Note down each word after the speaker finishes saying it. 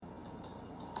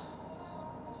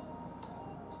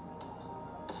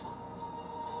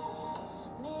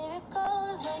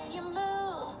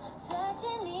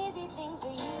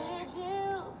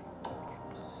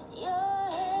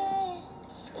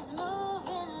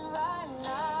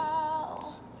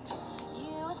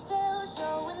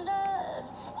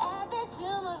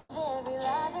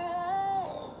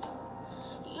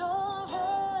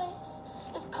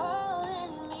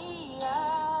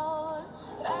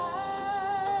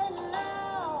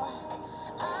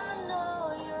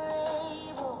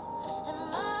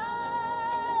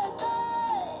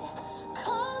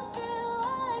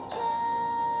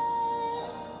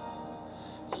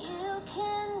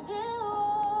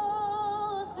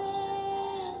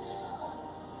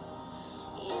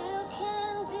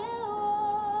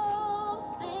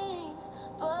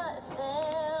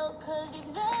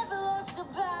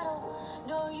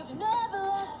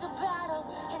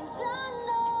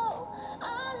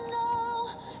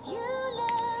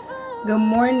Good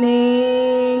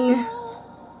morning.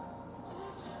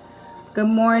 Good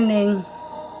morning.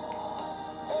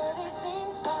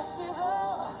 Everything's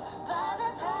possible by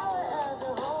the power of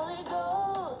the Holy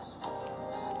Ghost.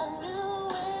 A new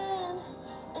wind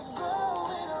is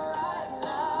blowing right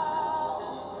now,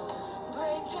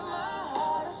 breaking my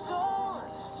heart of stone,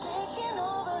 taking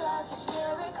over like a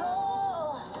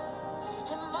Jericho,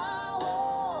 and my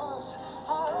walls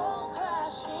are all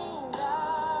crashing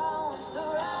down.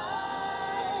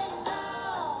 Right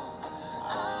now,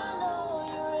 I know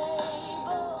you're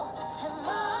able, and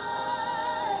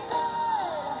my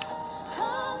God,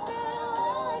 come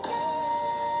through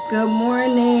again. Good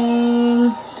morning.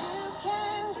 You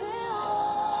can do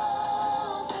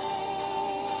all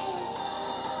things.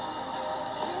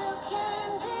 You can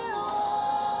do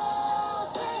all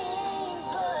things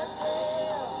but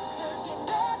fail. 'Cause you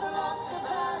never lost a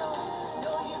battle.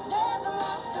 No, you've never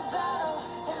lost a battle.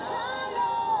 And I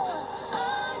know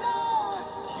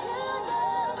you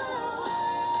never will.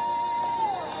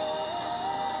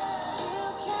 You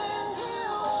can do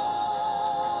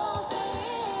all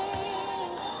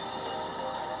things.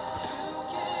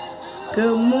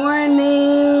 Good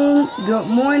morning. Good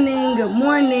morning. Good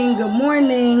morning. Good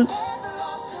morning. Never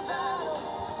lost a battle.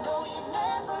 No, you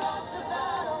never lost a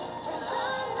battle. And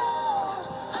I know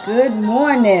Good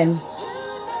morning. you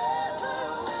never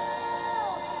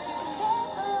will. You've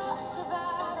never lost a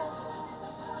battle.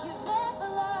 You've never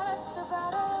lost a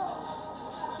battle.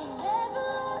 You never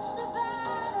lost a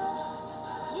battle.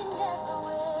 You never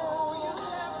will.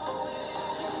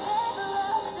 You never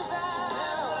lost a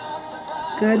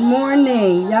battle. Good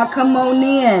morning. Y'all come on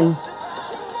in.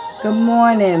 Good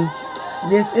morning.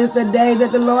 This is the day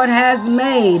that the Lord has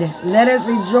made. Let us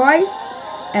rejoice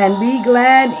and be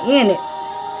glad in it.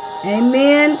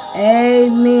 Amen.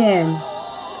 Amen.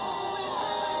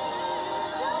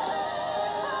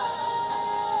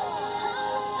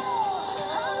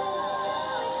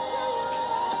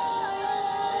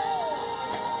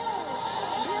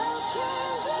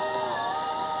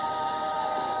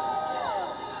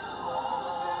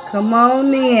 Come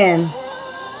on in.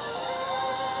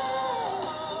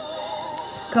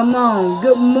 Come on.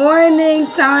 Good morning,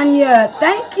 Tanya.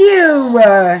 Thank you.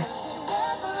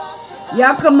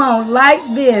 Y'all come on, like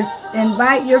this.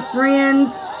 Invite your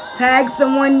friends. Tag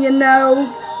someone you know.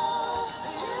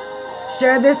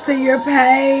 Share this to your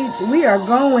page. We are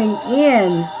going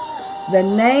in the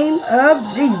name of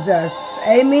Jesus.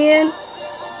 Amen.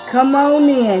 Come on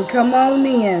in. Come on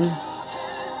in.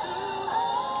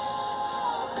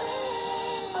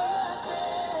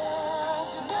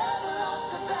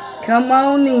 Come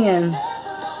on in.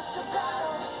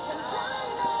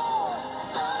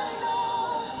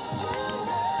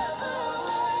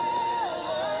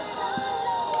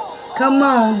 Come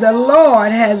on, the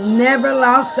Lord has never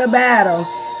lost a battle.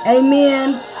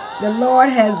 Amen. The Lord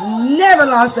has never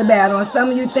lost a battle. And some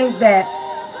of you think that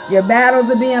your battles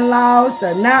are being lost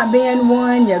or not being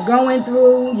won. You're going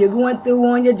through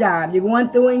on your job. You're going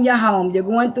through in your home. You're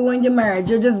going through in your marriage.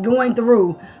 You're just going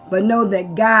through. But know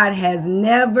that God has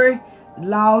never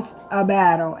lost a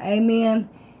battle. Amen.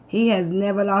 He has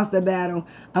never lost a battle.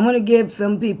 I'm going to give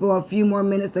some people a few more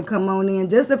minutes to come on in.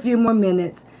 Just a few more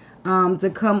minutes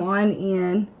to come on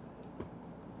in.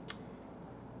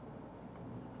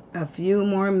 A few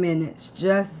more minutes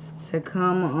just to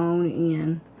come on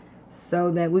in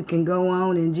so that we can go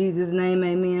on in Jesus' name.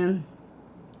 Amen.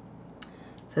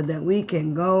 So that we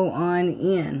can go on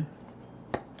in.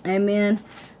 Amen.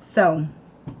 So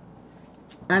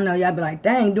I know y'all be like,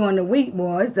 dang, during the week,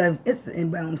 boy, it's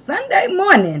on Sunday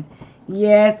morning.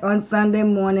 Yes, on Sunday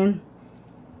morning.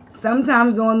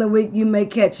 Sometimes during the week you may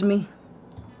catch me.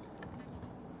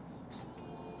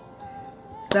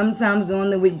 Sometimes during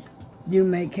the week you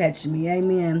may catch me.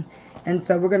 Amen. And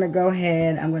so we're going to go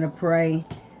ahead. I'm going to pray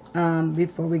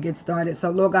before we get started.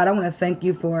 So, Lord God, I want to thank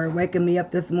you for waking me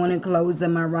up this morning,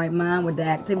 closing my right mind with the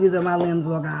activities of my limbs,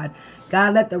 Lord God.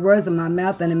 God, let the words of my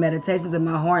mouth and the meditations of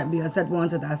my heart be acceptable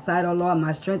unto thy sight, O Lord,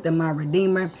 my strength and my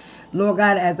redeemer. Lord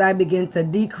God, as I begin to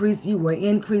decrease, you will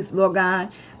increase, Lord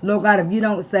God. Lord God, if you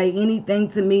don't say anything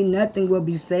to me, nothing will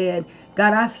be said.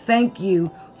 God, I thank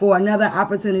you for another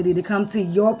opportunity to come to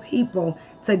your people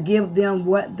to give them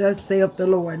what thus saith the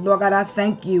Lord. Lord God, I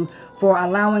thank you for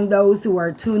allowing those who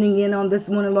are tuning in on this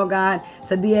morning, Lord God,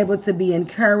 to be able to be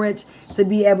encouraged, to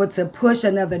be able to push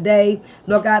another day.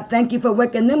 Lord God, thank you for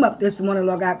waking them up this morning,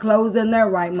 Lord God, closed in their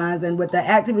right minds and with the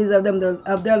activities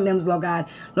of their limbs, Lord God.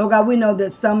 Lord God, we know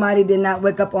that somebody did not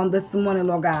wake up on this morning,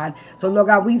 Lord God. So, Lord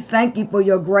God, we thank you for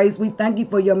your grace. We thank you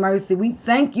for your mercy. We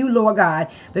thank you, Lord God,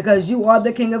 because you are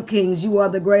the King of Kings. You are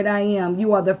the great I am.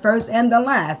 You are the first and the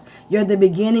last. You're the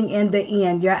beginning and the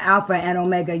end. You're Alpha and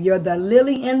Omega. You're the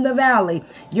lily in the valley.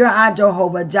 You're our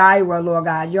Jehovah Jireh, Lord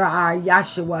God. You're our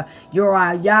Yahshua. You're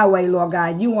our Yahweh, Lord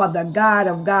God. You are the God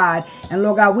of God. And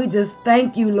Lord God, we just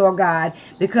thank you, Lord God,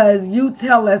 because you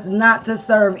tell us not to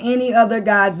serve any other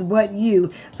gods but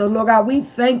you. So, Lord God, we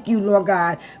thank you, Lord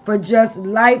God, for just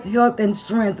life, health, and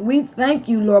strength. We thank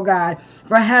you, Lord God,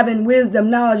 for having wisdom,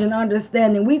 knowledge, and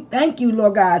understanding. We thank you,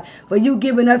 Lord God, for you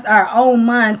giving us our own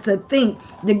minds to think,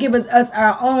 to give us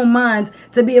our own minds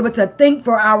to be able to think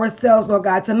for ourselves, Lord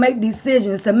God, to make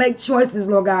decisions, to make choices,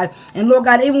 Lord God. And Lord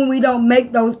God, even when we don't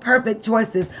make those perfect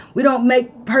choices, we don't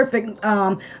make perfect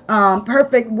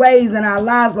ways in our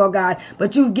lives, Lord God,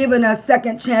 but you've given us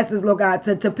second chances, Lord God,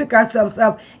 to pick ourselves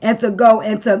up and to go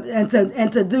and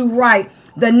to do right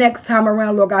the next time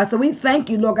around, Lord God. So we thank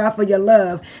you, Lord God, for your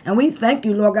love. And we thank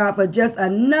you, Lord God, for just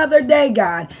another day,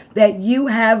 God, that you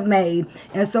have made.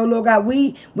 And so, Lord God,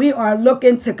 we are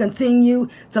looking to continue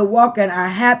to walk in our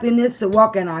happiness, to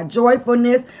walk in our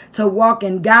joyfulness, to walk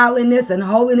in godliness and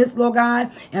holiness, Lord God.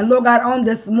 And Lord God, on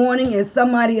this morning, if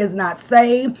somebody is not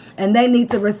saved and they need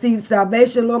to receive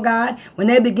salvation, Lord God, when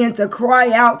they begin to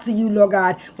cry out to you, Lord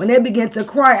God, when they begin to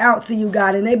cry out to you,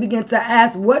 God, and they begin to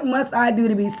ask, what must I do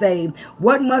to be saved?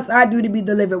 What must I do to be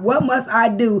delivered? What must I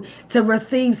do to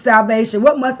receive salvation?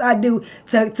 What must I do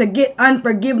to get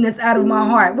unforgiveness out of my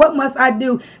heart? What must I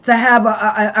do to have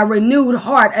a renewed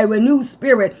heart, a renewed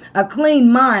spirit, a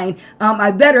clean mind,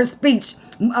 a better speech,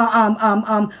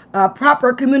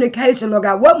 proper communication, Lord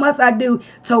God? What must I do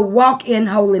to walk in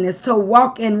holiness, to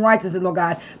walk in righteousness, Lord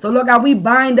God? So, Lord God, we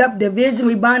bind up division,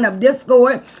 we bind up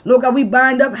discord, Lord God, we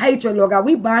bind up hatred, Lord God,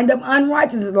 we bind up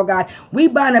unrighteousness, Lord God, we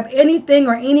bind up anything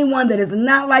or anyone that is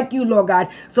not like you, Lord God.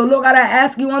 So, Lord God, I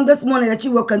ask you on this morning that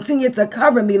you will continue to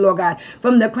cover me, Lord God,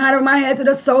 from the crown of my head to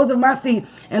the soles of my feet.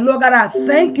 And Lord God, I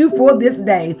thank you for this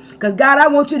day, because God, I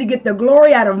want you to get the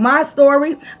glory out of my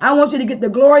story. I want you to get the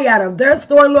glory out of their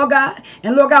story, Lord God.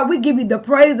 And Lord God, we give you the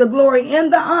praise, the glory,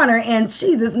 and the honor. In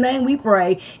Jesus' name we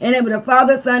pray. In the name of the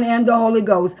Father, Son, and the Holy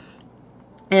Ghost.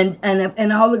 And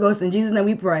the Holy Ghost, in Jesus' name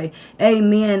we pray.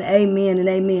 Amen, amen, and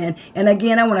amen. And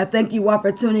again, I want to thank you all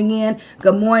for tuning in.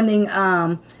 Good morning.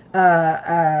 I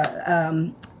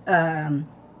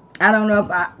don't know if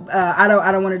I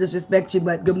don't want to disrespect you,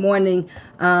 but good morning,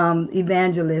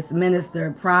 evangelist,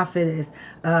 minister, prophetess,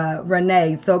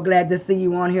 Renee. So glad to see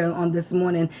you on here on this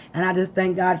morning. And I just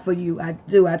thank God for you. I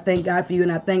do. I thank God for you.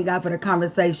 And I thank God for the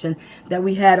conversation that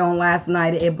we had on last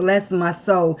night. It blessed my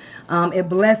soul. It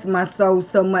blessed my soul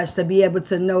so much to be able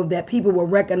to know that people will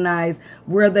recognize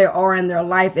where they are in their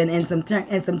life and some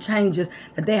changes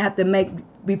that they have to make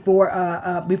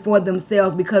before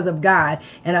themselves because of God,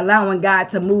 and allowing God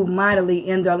to move mightily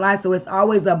in their life. So it's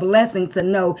always a blessing to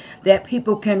know that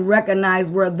people can recognize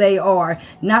where they are,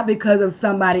 not because of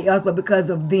somebody else, but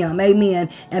because of them. Amen.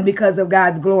 And because of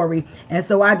God's glory. And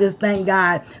so I just thank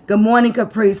God. Good morning,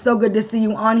 Caprice. So good to see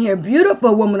you on here.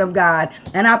 Beautiful woman of God.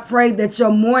 And I pray that your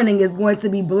morning is going to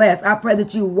be blessed. I pray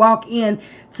that you walk in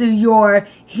to your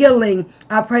healing.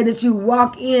 I pray that you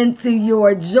walk into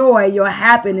your joy, your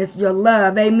happiness, your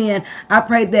love. Amen. I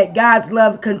pray that God's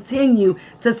love continue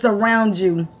to surround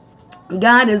you.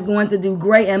 God is going to do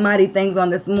great and mighty things on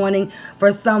this morning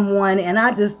for someone. And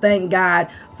I just thank God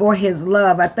for his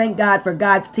love. I thank God for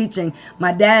God's teaching.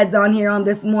 My dad's on here on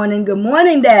this morning. Good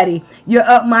morning, Daddy. You're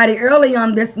up mighty early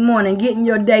on this morning, getting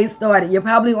your day started. You're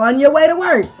probably on your way to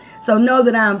work. So know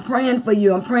that I'm praying for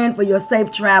you. I'm praying for your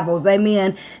safe travels.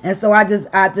 Amen. And so I just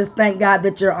thank God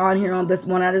that you're on here on this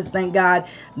morning. I just thank God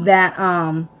that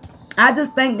I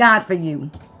just thank God for you.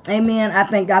 Amen. I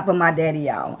thank God for my daddy,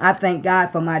 y'all. I thank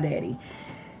God for my daddy.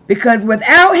 Because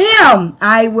without him,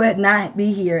 I would not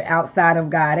be here outside of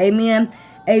God. Amen.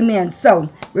 Amen. So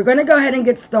we're going to go ahead and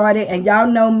get started. And y'all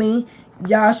know me.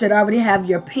 Y'all should already have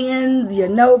your pens, your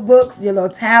notebooks, your little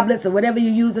tablets, or whatever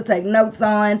you use to take notes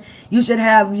on. You should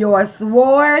have your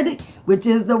sword, which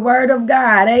is the word of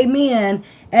God. Amen.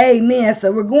 Amen.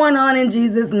 So we're going on in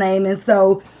Jesus' name. And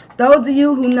so those of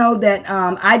you who know that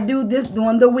I do this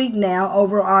during the week now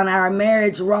over on our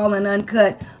Marriage Raw and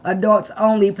Uncut Adults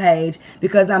Only page,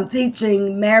 because I'm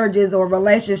teaching marriages or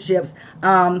relationships,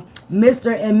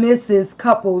 Mr. and Mrs.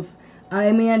 couples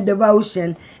Amen,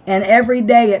 devotion. And every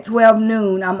day at 12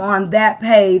 noon, I'm on that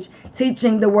page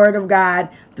teaching the Word of God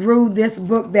through this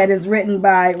book that is written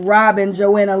by Rob and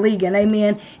Joanna Ligon.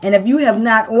 Amen. And if you have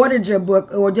not ordered your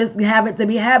book or just have it to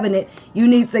be having it, you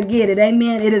need to get it.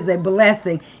 Amen. It is a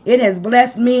blessing. It has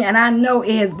blessed me, and I know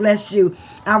it has blessed you.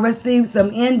 I received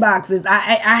some inboxes.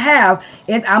 I have.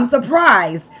 I'm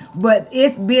surprised. But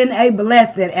it's been a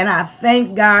blessing, and I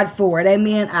thank God for it.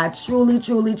 Amen. I truly,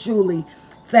 truly, truly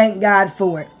thank God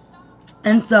for it.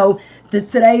 And so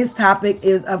today's topic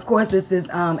is, of course, this is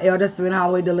Elder Serena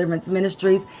Holloway Deliverance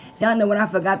Ministries. Y'all know what I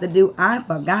forgot to do? I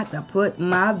forgot to put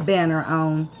my banner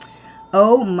on.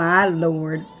 Oh, my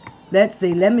Lord. Let's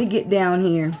see. Let me get down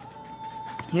here.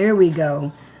 Here we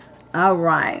go. All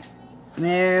right.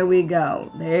 There we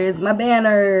go. There's my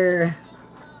banner.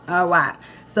 All right.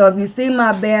 So if you see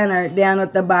my banner down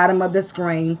at the bottom of the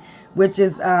screen, which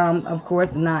is, of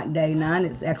course, not day 9.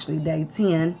 It's actually day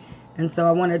 10. And so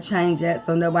I want to change that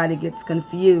so nobody gets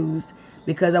confused,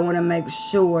 because I want to make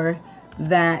sure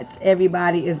that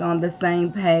everybody is on the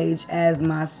same page as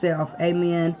myself.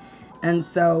 Amen. And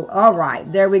so, all right,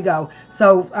 there we go.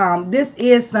 So this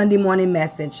is Sunday morning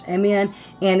message. Amen.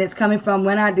 And it's coming from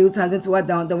When I Do Turns Into I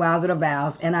Don't, The Wiles of the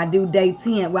Vows. And I do day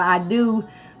 10. Well, I do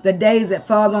the days that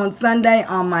fall on Sunday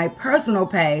on my personal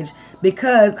page,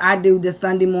 because I do the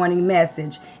Sunday morning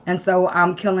message. And so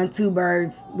I'm killing 2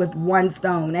 birds with 1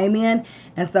 stone. Amen.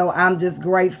 And so I'm just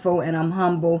grateful, and I'm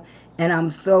humble, and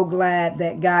I'm so glad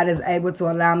that God is able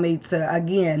to allow me to,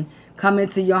 again, come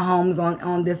into your homes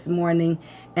on this morning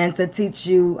and to teach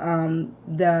you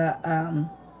the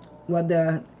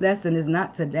lesson is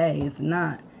not today. It's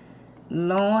not.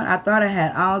 Lord, I thought I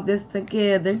had all this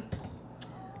together.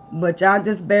 But y'all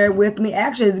just bear with me.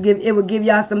 Actually, it will give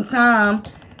y'all some time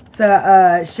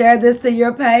to share this to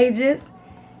your pages.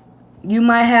 You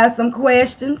might have some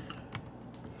questions.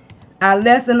 Our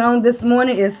lesson on this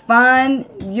morning is find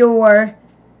your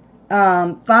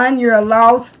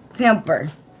lost temper.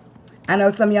 I know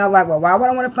some of y'all are like, well, why would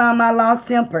I want to find my lost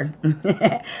temper?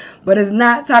 But it's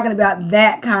not talking about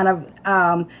that kind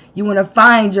of, you want to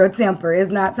find your temper.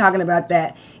 It's not talking about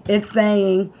that. It's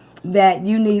saying that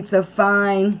you need to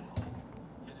find,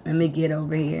 let me get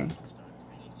over here.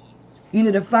 You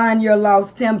need to find your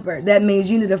lost temper. That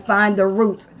means you need to find the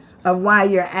root of why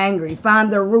you're angry.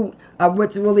 Find the root of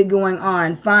what's really going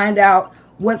on. Find out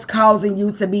what's causing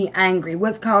you to be angry.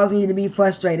 What's causing you to be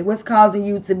frustrated. What's causing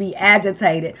you to be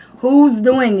agitated. Who's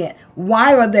doing it?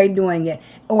 Why are they doing it?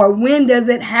 Or when does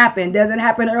it happen? Does it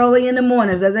happen early in the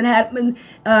mornings? Does it happen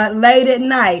late at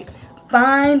night?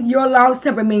 Find your lost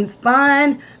temper means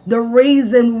find the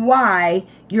reason why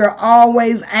you're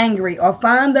always angry, or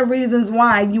find the reasons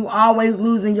why you always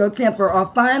losing your temper,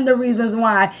 or find the reasons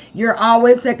why you're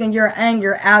always taking your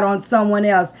anger out on someone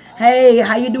else. Hey,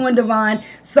 how you doing, Divine?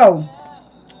 So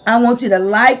I want you to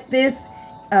like this.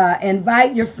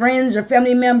 Invite your friends, your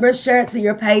family members, share it to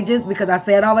your pages, because I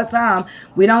say it all the time.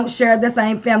 We don't share the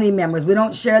same family members. We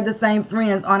don't share the same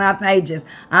friends on our pages.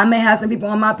 I may have some people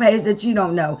on my page that you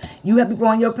don't know. You have people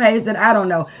on your page that I don't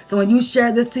know. So when you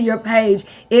share this to your page,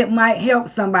 it might help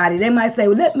somebody. They might say,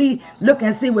 well, let me look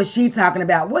and see what she's talking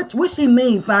about. What she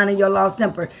mean, finding your lost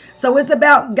temper? So it's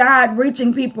about God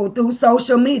reaching people through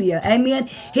social media. Amen.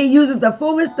 He uses the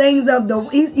foolish things of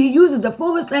he uses the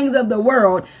foolish things of the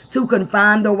world to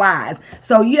confine the wise.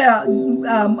 So yeah,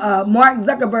 Mark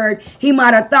Zuckerberg, he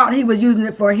might have thought he was using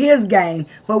it for his gain,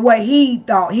 for what he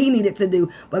thought he needed to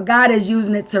do, but God is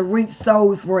using it to reach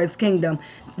souls for his kingdom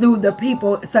through the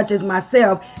people such as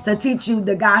myself, to teach you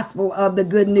the gospel of the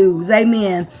good news.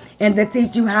 Amen. And to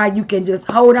teach you how you can just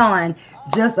hold on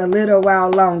just a little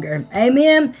while longer.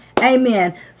 Amen.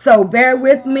 Amen. So bear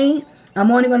with me.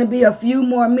 I'm only going to be a few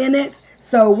more minutes,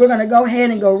 so we're going to go ahead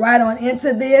and go right on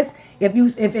into this. If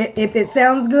it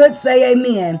sounds good, say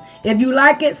amen. If you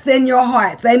like it, send your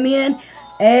hearts. Amen.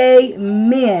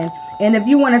 Amen. And if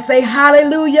you want to say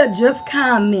hallelujah, just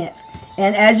comment.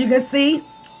 And as you can see,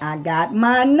 I got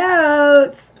my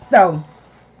notes. So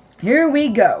here we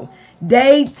go.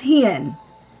 Day 10.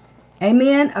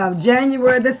 Amen. Of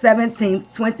January the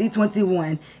 17th,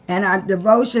 2021. And our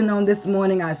devotion on this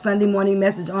morning, our Sunday morning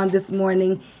message on this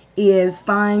morning, is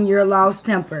find your lost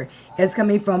temper. It's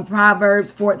coming from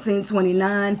Proverbs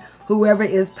 14:29. Whoever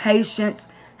is patient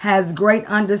has great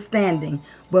understanding,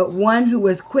 but one who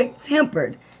is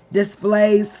quick-tempered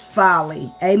displays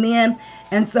folly. Amen.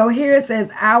 And so here it says,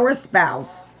 our spouse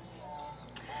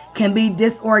can be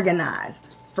disorganized,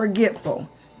 forgetful,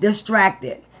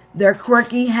 distracted. Their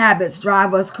quirky habits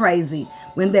drive us crazy.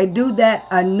 When they do that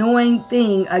annoying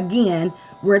thing again,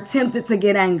 we're tempted to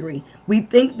get angry. We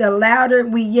think the louder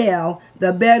we yell,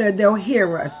 the better they'll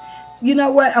hear us. you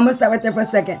know what? I'm gonna stop right there for a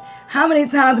second. How many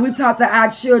times we've talked to our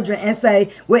children and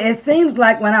say, well, it seems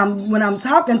like when I'm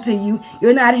talking to you,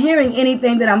 you're not hearing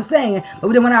anything that I'm saying.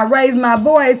 But then when I raise my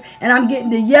voice and I'm getting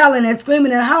to yelling and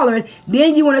screaming and hollering,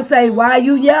 then you want to say, why are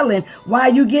you yelling? Why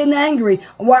are you getting angry?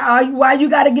 Why you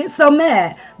got to get so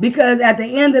mad? Because at the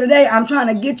end of the day, I'm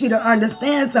trying to get you to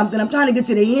understand something. I'm trying to get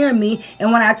you to hear me.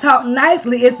 And when I talk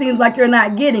nicely, it seems like you're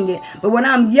not getting it. But when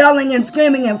I'm yelling and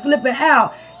screaming and flipping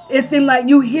out, it seems like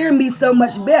you hear me so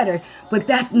much better. But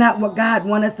that's not what God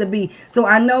wants us to be. So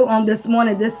I know on this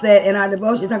morning, this said in our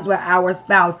devotion, it talks about our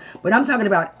spouse. But I'm talking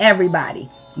about everybody.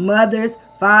 Mothers,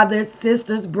 fathers,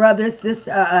 sisters, brothers,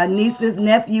 nieces,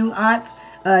 nephews, aunts,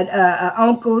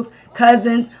 uncles,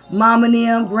 cousins, mama and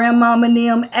them, grandmama and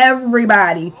them,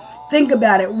 everybody. Think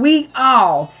about it. We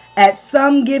all, at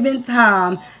some given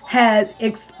time, has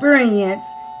experienced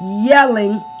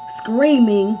yelling,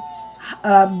 screaming,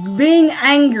 being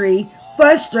angry,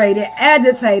 frustrated,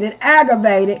 agitated,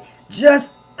 aggravated, just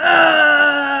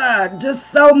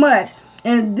so much.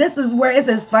 And this is where it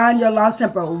says, find your lost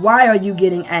temper. Why are you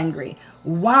getting angry?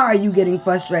 Why are you getting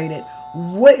frustrated?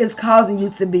 What is causing you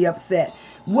to be upset?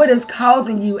 What is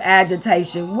causing you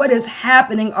agitation? What is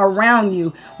happening around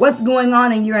you? What's going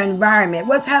on in your environment?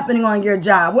 What's happening on your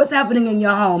job? What's happening in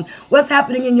your home? What's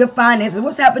happening in your finances?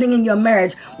 What's happening in your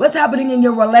marriage? What's happening in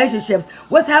your relationships?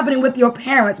 What's happening with your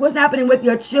parents? What's happening with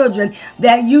your children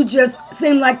that you just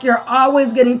seem like you're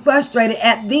always getting frustrated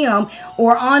at them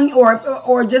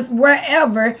or just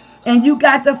wherever, and you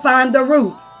got to find the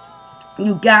root.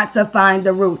 You got to find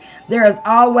the root. There is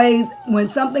always, when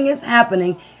something is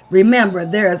happening, remember,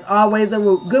 there is always a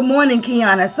root. Good morning,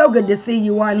 Kiana. So good to see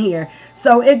you on here.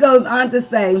 So it goes on to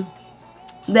say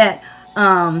that,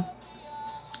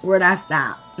 where'd I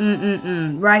stop?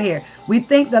 Right here. We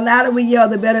think the louder we yell,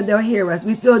 the better they'll hear us.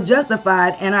 We feel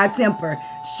justified in our temper.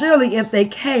 Surely if they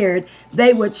cared,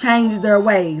 they would change their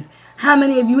ways. How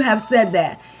many of you have said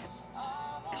that?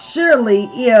 Surely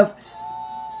if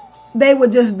they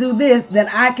would just do this, then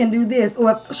I can do this.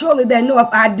 Or surely they know if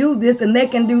I do this, then they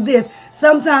can do this.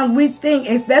 Sometimes we think,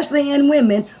 especially in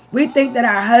women, we think that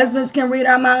our husbands can read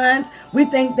our minds. We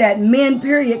think that men,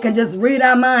 period, can just read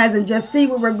our minds and just see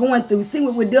what we're going through, see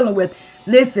what we're dealing with.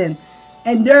 Listen,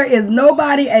 and there is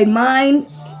nobody a mind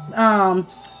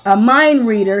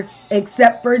reader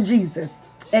except for Jesus,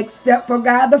 except for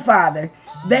God the Father.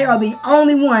 They are the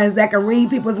only ones that can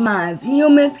read people's minds.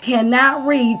 Humans cannot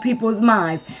read people's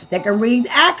minds. They can read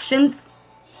actions.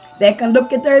 They can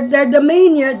look at their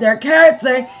demeanor, their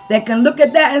character. They can look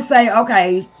at that and say,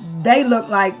 okay, they look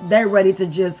like they're ready to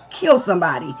just kill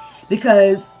somebody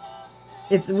because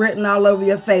it's written all over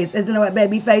your face. Isn't that what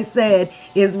Babyface said?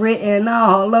 It's written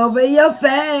all over your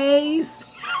face.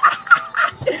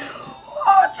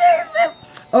 Oh, Jesus.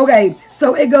 Okay,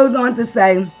 so it goes on to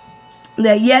say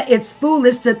that yet it's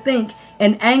foolish to think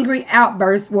an angry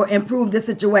outburst will improve the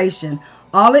situation.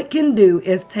 All it can do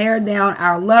is tear down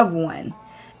our loved one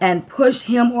and push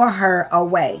him or her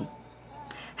away.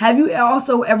 Have you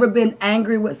also ever been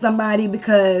angry with somebody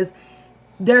because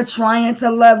they're trying to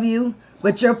love you,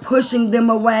 but you're pushing them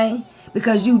away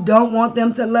because you don't want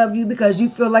them to love you, because you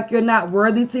feel like you're not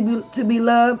worthy to be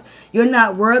loved? You're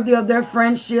not worthy of their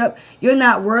friendship. You're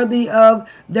not worthy of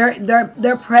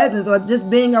their presence or just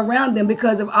being around them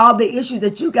because of all the issues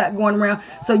that you got going around.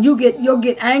 So you'll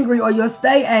get angry, or you'll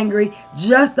stay angry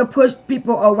just to push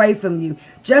people away from you,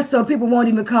 just so people won't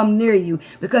even come near you,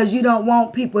 because you don't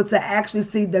want people to actually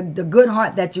see the good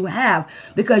heart that you have,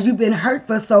 because you've been hurt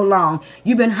for so long.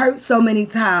 You've been hurt so many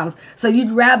times. So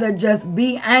you'd rather just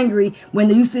be angry when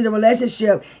you see the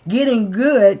relationship getting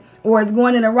good or it's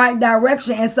going in the right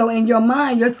direction. And so in your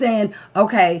mind, you're saying,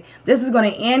 okay, this is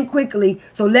going to end quickly,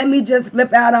 so let me just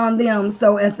flip out on them.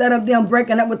 So instead of them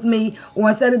breaking up with me, or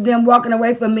instead of them walking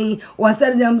away from me, or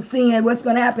instead of them seeing what's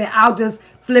going to happen, I'll just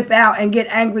flip out and get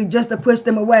angry just to push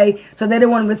them away so they don't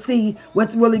want to see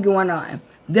what's really going on.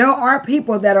 There are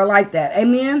people that are like that.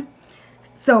 Amen?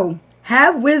 So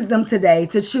have wisdom today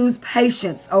to choose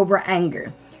patience over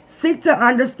anger. Seek to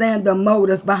understand the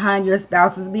motives behind your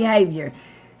spouse's behavior.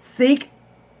 Seek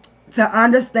to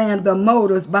understand the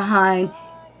motives behind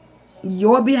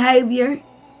your behavior,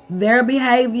 their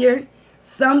behavior.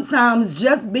 Sometimes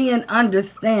just being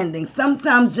understanding.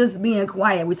 Sometimes just being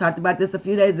quiet. We talked about this a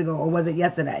few days ago, or was it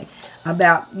yesterday?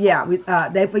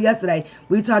 Day for yesterday.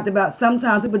 We talked about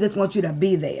sometimes people just want you to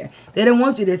be there. They don't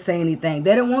want you to say anything.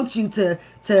 They don't want you to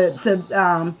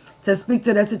speak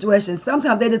to their situation.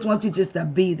 Sometimes they just want you just to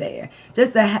be there,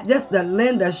 just to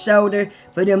lend a shoulder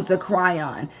for them to cry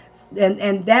on,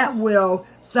 and that will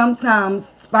sometimes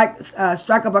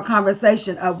strike up a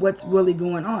conversation of what's really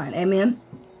going on. Amen.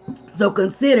 So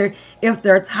consider if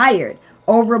they're tired,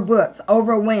 overbooked,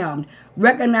 overwhelmed.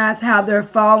 Recognize how they're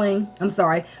following the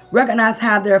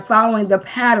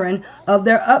pattern of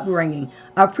their upbringing.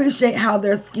 Appreciate how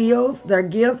their skills, their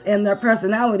gifts, and their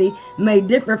personality may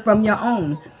differ from your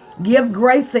own. Give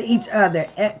grace to each other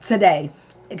today.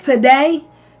 Today,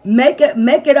 make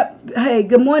it up. Hey,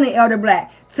 good morning, Elder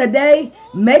Black. Today,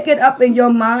 make it up in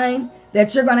your mind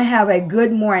that you're going to have a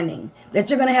good morning, that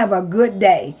you're going to have a good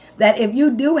day, that if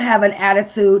you do have an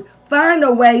attitude, find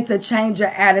a way to change your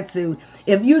attitude.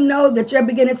 If you know that you're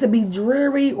beginning to be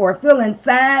dreary or feeling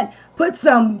sad, put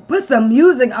some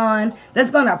music on that's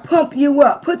going to pump you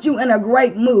up, put you in a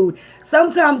great mood.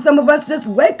 Sometimes some of us just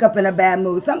wake up in a bad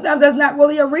mood. Sometimes there's not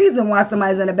really a reason why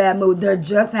somebody's in a bad mood. They're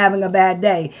just having a bad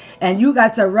day. And you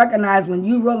got to recognize when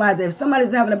you realize if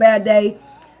somebody's having a bad day,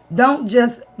 don't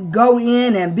just go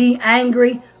in and be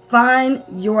angry. Find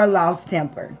your lost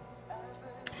temper.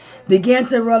 Begin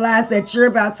to realize that you're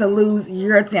about to lose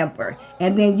your temper.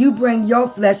 And then you bring your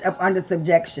flesh up under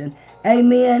subjection.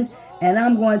 Amen. And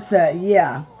I'm going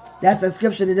to, that's a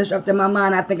scripture that just dropped in my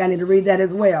mind. I think I need to read that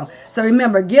as well. So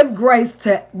remember, give grace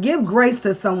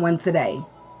to someone today.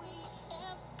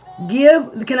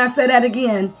 Can I say that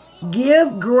again?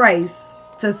 Give grace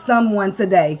to someone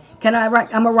today. I'm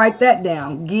going to write that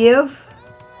down. Give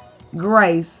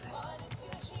grace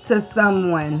to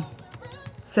someone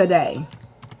today.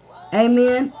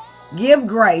 Amen. Give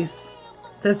grace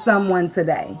to someone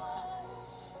today.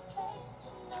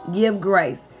 Give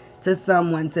grace to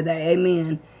someone today.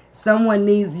 Amen. Someone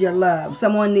needs your love.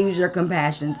 Someone needs your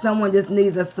compassion. Someone just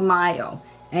needs a smile.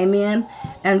 Amen.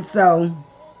 And so,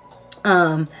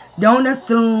 don't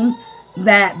assume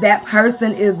that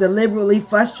person is deliberately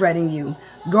frustrating you.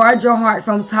 Guard your heart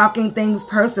from talking things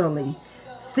personally.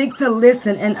 Seek to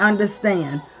listen and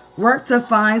understand. Work to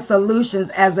find solutions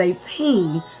as a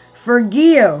team.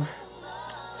 Forgive.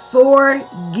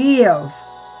 Forgive.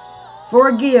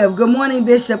 Good morning,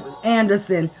 Bishop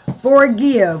Anderson.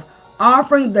 Forgive.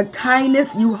 Offering the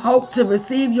kindness you hope to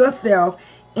receive yourself.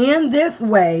 In this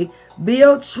way,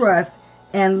 build trust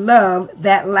and love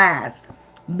that lasts.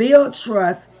 Build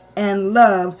trust and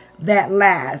love that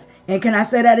lasts. And can I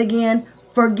say that again?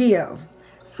 Forgive.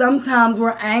 Sometimes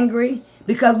we're angry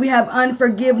because we have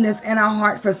unforgiveness in our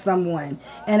heart for someone.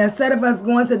 And instead of us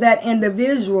going to that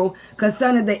individual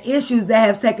concerning the issues that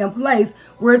have taken place,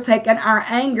 we're taking our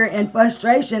anger and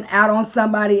frustration out on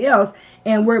somebody else.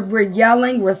 And we're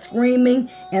yelling, we're screaming,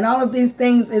 and all of these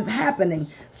things is happening.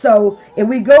 So if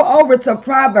we go over to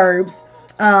Proverbs,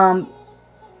 Proverbs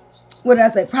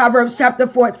chapter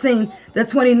 14, the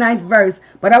 29th verse.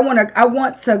 But I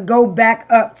want to go back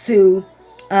up to,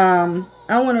 I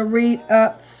want to read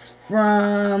up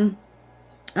from,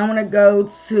 I want to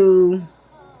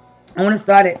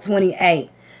start at 28.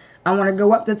 I want to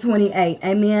go up to 28.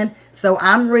 Amen. So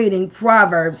I'm reading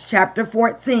Proverbs chapter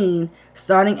 14,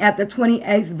 starting at the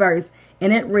 28th verse.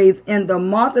 And it reads, "In the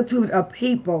multitude of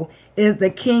people is the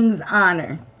king's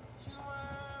honor."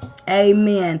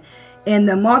 Amen. In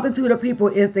the multitude of people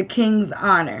is the king's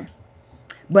honor.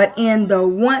 But in the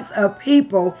want of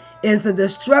people is the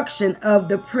destruction of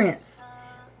the prince.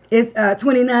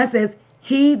 29 says,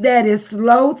 "He that is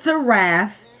slow to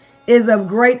wrath is of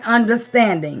great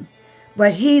understanding,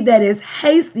 but he that is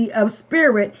hasty of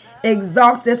spirit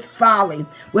exalteth folly."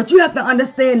 What you have to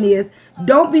understand is,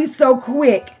 don't be so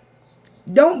quick.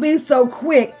 Don't be so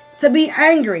quick to be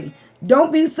angry.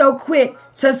 Don't be so quick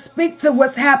to speak to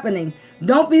what's happening.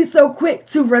 Don't be so quick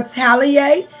to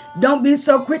retaliate. Don't be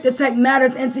so quick to take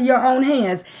matters into your own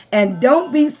hands. And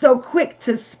don't be so quick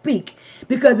to speak.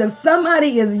 Because if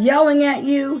somebody is yelling at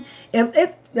you,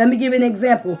 let me give you an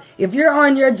example. If you're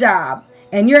on your job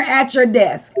and you're at your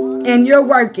desk and you're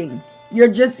working, you're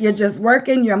just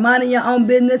working, you're minding your own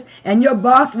business, and your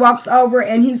boss walks over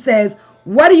and he says,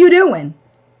 "What are you doing?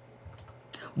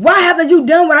 Why haven't you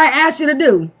done what I asked you to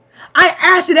do? I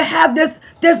asked you to have this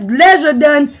leisure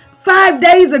done 5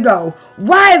 days ago.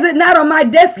 Why is it not on my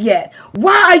desk yet?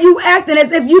 Why are you acting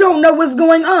as if you don't know what's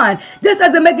going on? This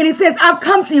doesn't make any sense. I've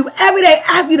come to you every day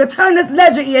asking you to turn this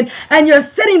ledger in, and you're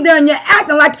sitting there and you're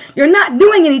acting like you're not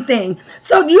doing anything.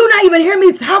 So do you not even hear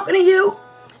me talking to you?"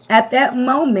 At that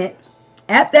moment,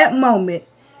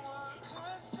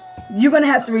 you're going to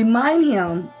have to remind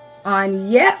him on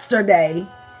yesterday,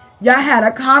 y'all had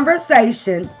a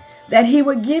conversation that he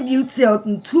would give you till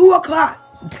 2 o'clock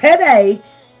today,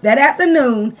 that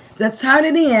afternoon, to turn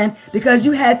it in, because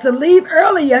you had to leave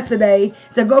early yesterday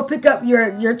to go pick up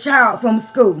your child from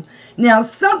school. Now,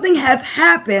 something has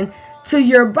happened to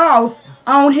your boss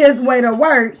on his way to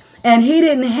work, and he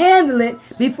didn't handle it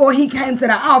before he came to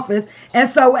the office. And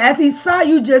so as he saw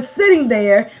you just sitting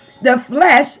there, the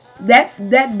flesh, that's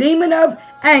that demon of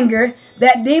anger,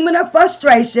 that demon of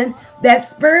frustration, that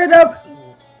spirit of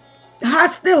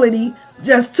hostility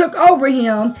just took over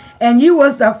him, and you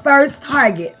was the first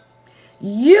target.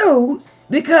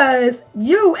 Because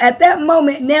you at that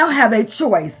moment now have a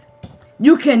choice.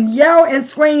 You can yell and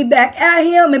scream back at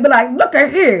him and be like, look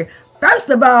at here. First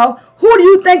of all, who do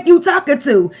you think you talking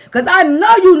to? Because I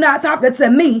know you're not talking to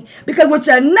me. Because what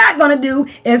you're not going to do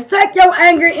is take your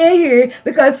anger in here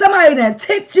because somebody done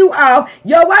ticked you off.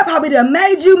 Your wife probably done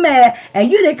made you mad.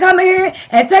 And you didn't come in here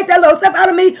and take that little stuff out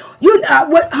of me. You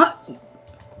don't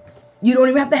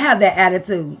even have to have that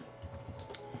attitude.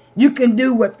 You can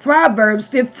do what Proverbs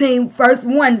 15 verse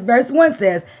 1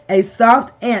 says. A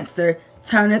soft answer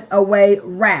turneth away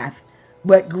wrath,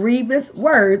 but grievous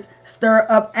words stir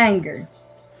up anger.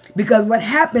 Because what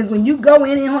happens when you go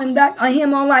in on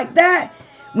him on like that,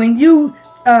 when you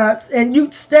and you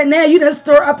now you just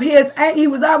stir up his anger. He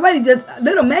was already just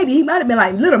little, maybe he might have been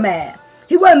like little mad.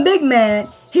 He wasn't big mad,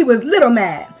 he was little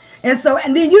mad.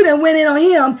 And then you done went in on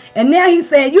him, and now he's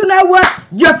saying, you know what?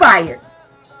 You're fired.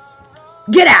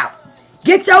 Get out.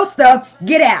 Get your stuff.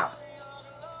 Get out.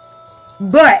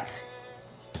 But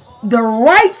the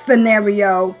right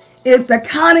scenario is to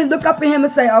kind of look up at him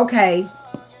and say, okay,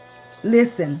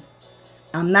 listen,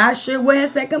 I'm not sure what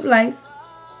has taken place.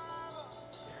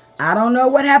 I don't know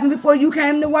what happened before you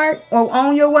came to work or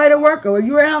on your way to work or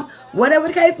you were out, whatever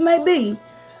the case may be.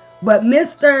 But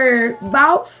Mr.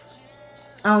 Boss,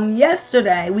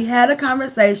 yesterday we had a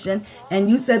conversation and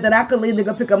you said that I could leave to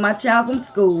go pick up my child from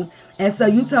school. And so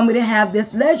you told me to have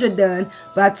this leisure done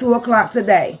by 2 o'clock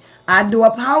today. I do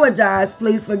apologize.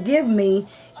 Please forgive me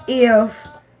if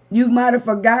you might have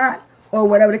forgot or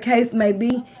whatever the case may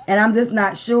be. And I'm just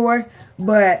not sure.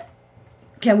 But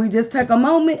can we just take a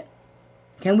moment?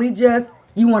 Can we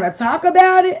you want to talk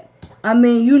about it? I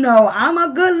mean, I'm a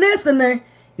good listener.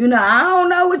 I don't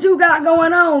know what you got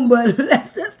going on, but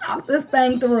let's just talk this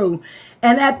thing through.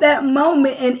 And at that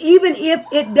moment, and even if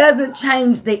it doesn't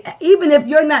change even if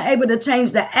you're not able to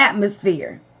change the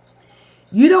atmosphere,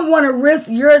 you don't want to risk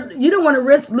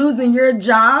losing your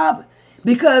job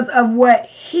because of what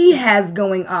he has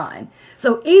going on.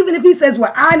 So even if he says,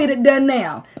 well, I need it done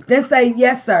now, then say,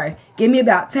 yes, sir. Give me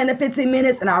about 10 to 15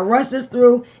 minutes and I'll rush this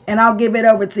through and I'll give it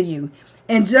over to you.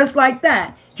 And just like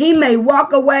that, he may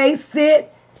walk away, sit.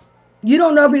 You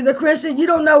don't know if he's a Christian. You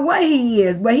don't know what he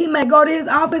is. But he may go to his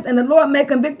office and the Lord may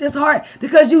convict his heart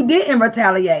because you didn't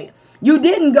retaliate. You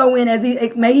didn't go in as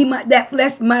that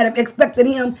flesh might have expected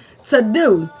him to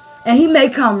do. And he may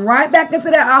come right back into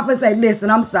that office and say,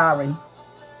 listen, I'm sorry.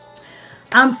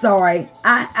 I'm sorry.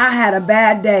 I had a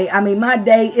bad day. I mean, my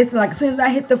day, it's like as soon as I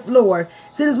hit the floor,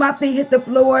 as soon as my feet hit the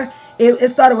floor,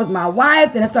 it started with my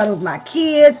wife, then it started with my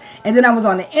kids, and then I was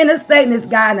on the interstate, and this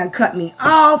guy done cut me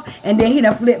off, and then he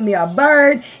done flipped me a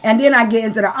bird, and then I get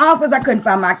into the office, I couldn't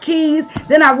find my keys,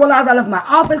 then I realized I left my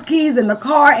office keys in the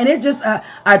car, and it's just a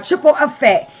triple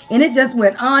effect, and it just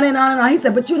went on and on and on. He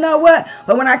said, but you know what?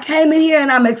 But when I came in here,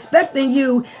 and I'm expecting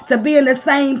you to be in the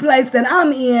same place that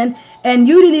I'm in, and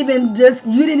you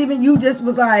just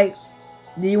was like,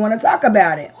 do you want to talk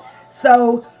about it?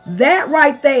 So that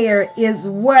right there is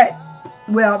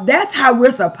that's how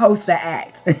we're supposed to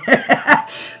act.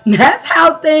 That's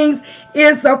how things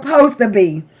is supposed to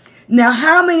be. Now,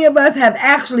 how many of us have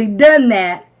actually done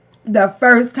that the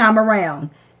first time around?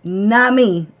 Not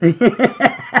me.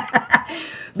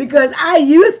 Because I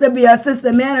used to be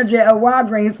assistant manager at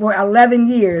Walgreens for 11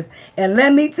 years. And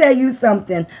let me tell you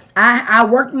something. I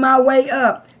worked my way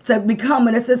up to become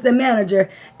an assistant manager.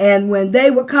 And when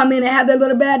they would come in and have their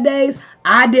little bad days,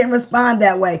 I didn't respond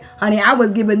that way. Honey, I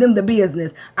was giving them the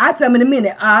business. I tell them in a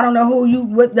minute, I don't know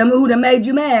who done made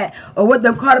you mad or what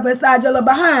them caught up inside your little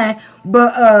behind.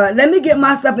 But let me get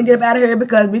my stuff and get up out of here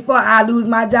because before I lose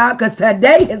my job, because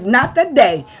today is not the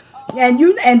day.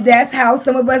 And that's how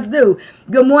some of us do.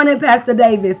 Good morning, Pastor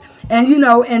Davis.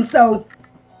 And so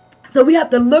we have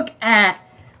to look at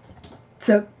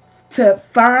to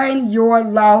find your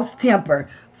lost temper.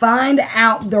 Find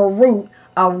out the root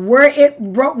of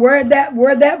where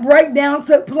that breakdown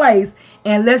took place,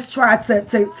 and let's try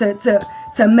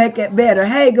to make it better.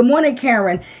 Hey, good morning,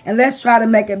 Karen, and let's try to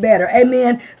make it better.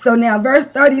 Amen. So now verse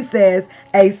 30 says,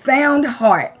 a sound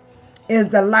heart is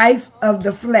the life of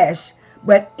the flesh,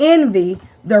 but envy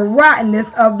the rottenness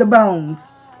of the bones.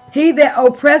 He that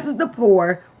oppresses the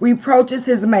poor reproaches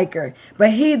his maker.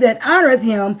 But he that honoreth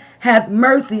him hath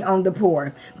mercy on the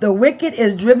poor. The wicked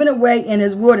is driven away in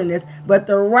his wilderness, but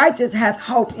the righteous hath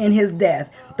hope in his death.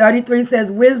 33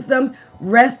 says, wisdom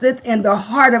resteth in the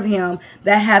heart of him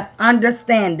that hath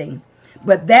understanding,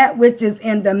 but that which is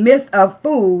in the midst of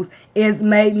fools is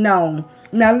made known.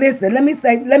 Now listen, let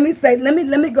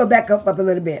me go back up a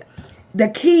little bit. The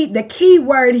key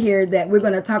word here that we're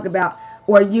going to talk about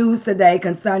or use today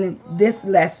concerning this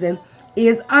lesson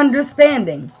is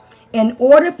understanding. In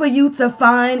order for you to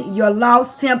find your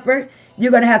lost temper,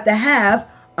 you're going to have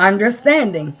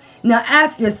understanding. Now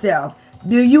ask yourself,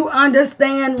 do you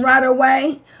understand right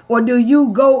away, or do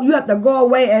you have to go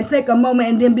away and take a moment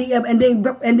and then be able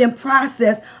and then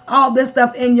process all this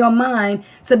stuff in your mind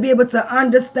to be able to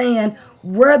understand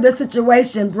where the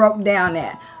situation broke down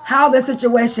at, how the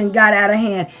situation got out of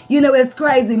hand? You know, it's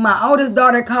crazy. My oldest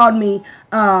daughter called me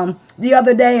the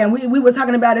other day, and we was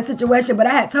talking about a situation, but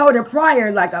I had told her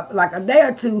prior, like a day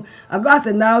or two ago, I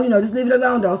said, no, just leave it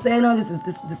alone. Don't say no.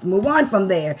 Just move on from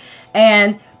there.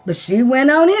 But she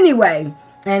went on anyway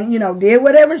and, did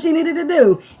whatever she needed to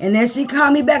do. And then she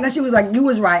called me back and she was like, you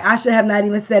was right. I should have not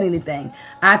even said anything.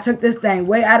 I took this thing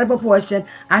way out of proportion.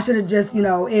 I should have just,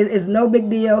 it's no big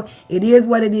deal. It is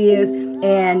what it is.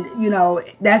 And,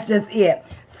 that's just it.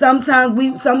 Sometimes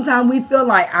we feel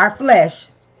like our flesh.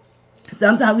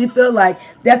 Sometimes we feel like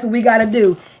that's what we got to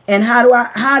do. And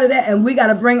and we got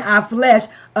to bring our flesh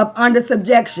up under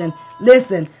subjection.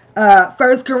 Listen,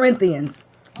 1 Corinthians.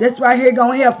 This right here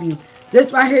gonna help you.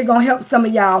 This right here gonna help some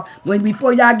of y'all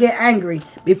before y'all get angry.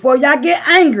 Before y'all get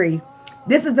angry,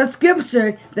 this is the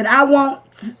scripture that I want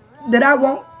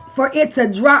for it to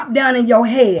drop down in your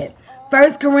head.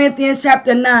 1 Corinthians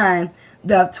chapter 9,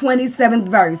 the 27th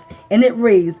verse, and it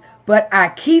reads, "But I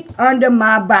keep under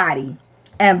my body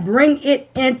and bring it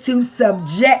into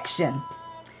subjection,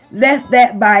 lest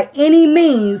that by any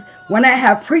means, when I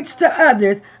have preached to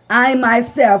others, I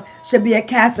myself should be a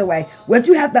castaway." What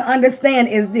you have to understand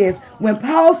is this. When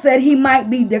Paul said he might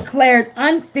be declared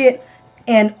unfit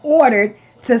and ordered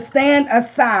to stand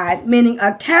aside, meaning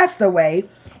a castaway,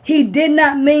 he did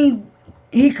not mean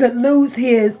he could lose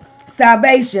his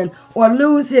salvation or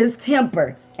lose his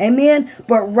temper. Amen.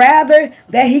 But rather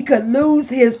that he could lose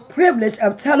his privilege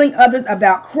of telling others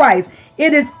about Christ.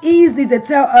 It is easy to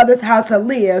tell others how to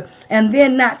live and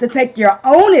then not to take your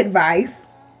own advice.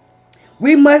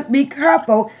 We must be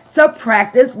careful to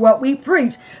practice what we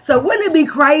preach. So wouldn't it be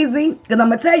crazy? Because I'm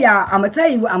gonna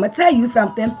tell you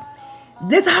something.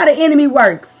 This is how the enemy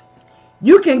works.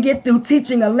 You can get through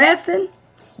teaching a lesson.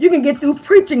 You can get through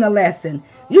preaching a lesson.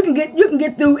 You can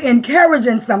get through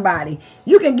encouraging somebody.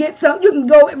 You can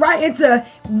go right into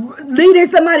leading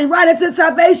somebody right into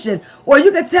salvation. Or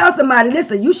you can tell somebody,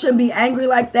 listen, you shouldn't be angry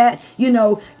like that.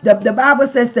 The Bible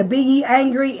says to be ye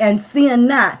angry and sin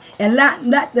not, and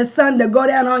not the sun to go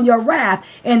down on your wrath.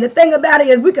 And the thing about it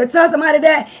is we could tell somebody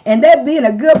that, and they'd be in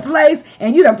a good place,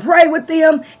 and you to pray with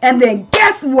them, and then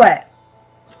guess what?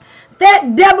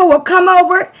 That devil will come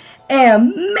over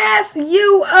and mess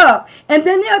you up. And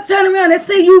then they'll turn around and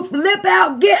see you flip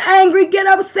out, get angry, get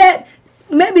upset,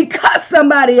 maybe cuss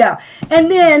somebody out.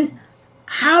 And then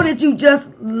how did you just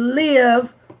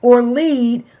live or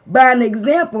lead by an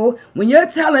example when you're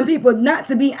telling people not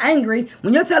to be angry,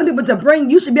 when you're telling people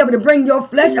you should be able to bring your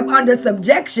flesh up under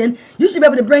subjection. You should be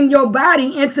able to bring your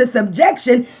body into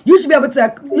subjection. You should be able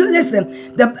to,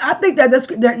 listen, I think that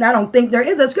I don't think there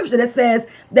is a scripture that says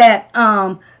that,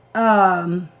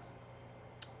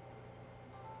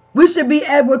 we should be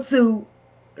able to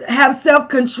have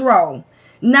self-control,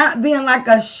 not being like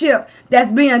a ship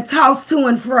that's being tossed to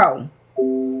and fro.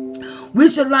 We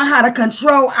should learn how to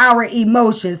control our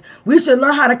emotions. We should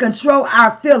learn how to control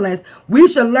our feelings. We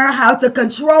should learn how to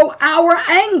control our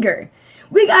anger.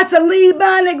 We got to lead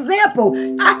by an example.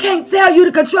 I can't tell you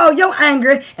to control your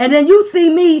anger, and then you see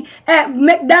me at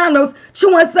McDonald's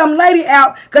chewing some lady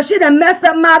out because she done messed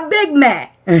up my Big Mac.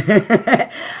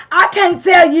 I can't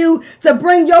tell you to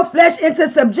bring your flesh into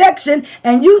subjection,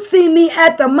 and you see me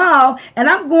at the mall and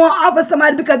I'm going off of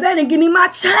somebody because they didn't give me my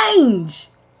change.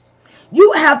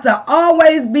 You have to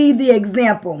always be the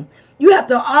example. You have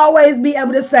to always be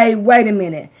able to say, wait a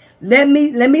minute, let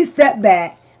me step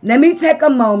back. Let me take a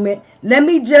moment. Let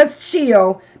me just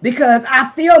chill because I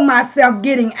feel myself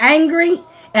getting angry.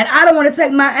 And I don't want to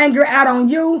take my anger out on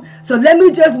you. So let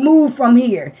me just move from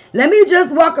here. Let me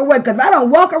just walk away. Because if I don't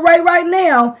walk away right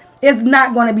now, it's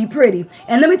not going to be pretty.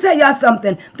 And let me tell y'all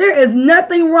something. There is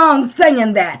nothing wrong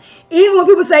saying that. Even when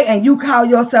people say, and you call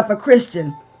yourself a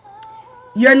Christian,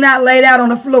 you're not laid out on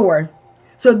the floor.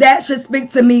 So that should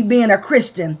speak to me being a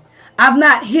Christian. I've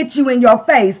not hit you in your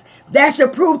face. That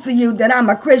should prove to you that I'm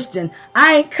a Christian.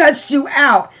 I ain't cussed you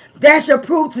out. That should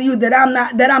prove to you that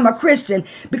I'm a Christian.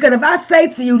 Because if I say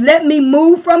to you, let me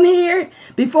move from here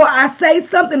before I say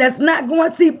something that's not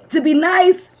going to be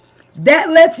nice, that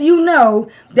lets you know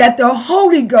that the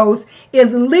Holy Ghost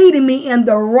is leading me in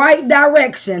the right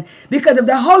direction. Because if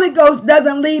the Holy Ghost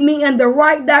doesn't lead me in the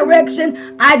right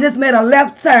direction, I just made a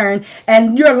left turn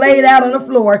and you're laid out on the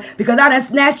floor because I done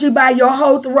snatched you by your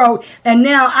whole throat and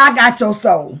now I got your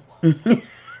soul.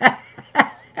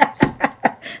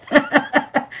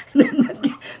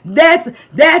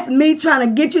 That's me trying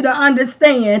to get you to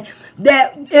understand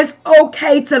that it's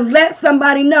okay to let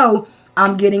somebody know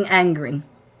I'm getting angry.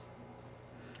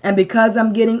 And because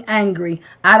I'm getting angry,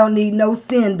 I don't need no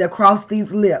sin to cross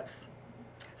these lips.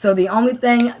 So the only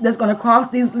thing that's going to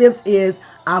cross these lips is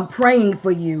I'm praying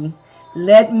for you.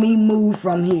 Let me move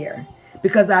from here.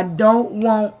 Because I don't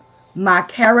want my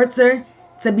character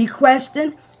to be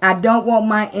questioned. I don't want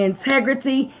my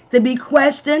integrity to be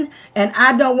questioned. And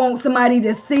I don't want somebody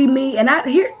to see me. And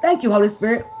thank you, Holy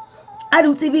Spirit. I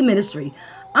do TV ministry.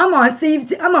 I'm on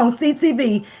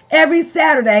CTV every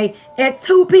Saturday at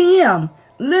 2 p.m.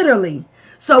 Literally.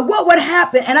 So what would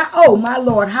happen? And oh my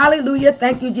Lord, hallelujah,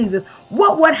 thank you, Jesus.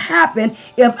 What would happen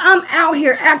if I'm out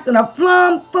here acting a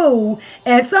plumb fool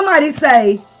and somebody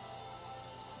say,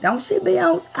 don't she be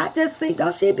on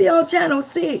Channel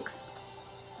 6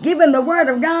 giving the word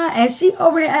of God and she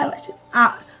over here,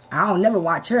 I'll never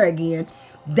watch her again.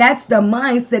 That's the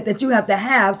mindset that you have to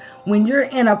have when you're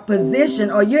in a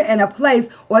position or you're in a place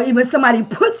or even somebody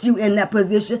puts you in that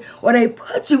position or they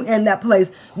put you in that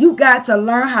place. You got to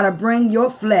learn how to bring your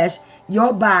flesh,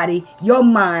 your body, your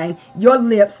mind, your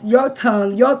lips, your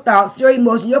tongue, your thoughts, your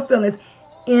emotions, your feelings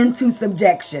into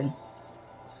subjection.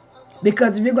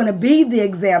 Because if you're going to be the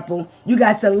example, you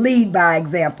got to lead by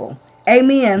example.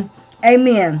 Amen.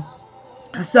 Amen.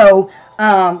 So,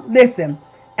 listen.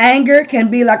 Anger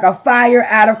can be like a fire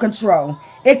out of control.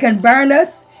 It can burn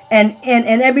us and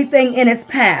everything in its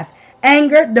path.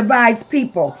 Anger divides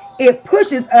people. It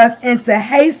pushes us into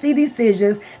hasty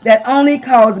decisions that only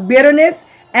cause bitterness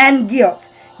and guilt.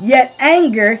 Yet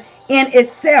anger in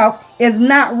itself is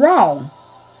not wrong.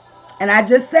 And I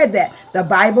just said that. The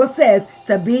Bible says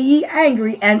to be ye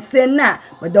angry and sin not.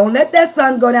 But don't let that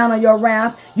sun go down on your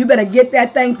wrath. You better get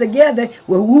that thing together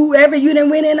with whoever you done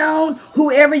went in on,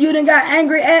 whoever you done got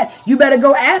angry at. You better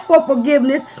go ask for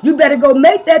forgiveness. You better go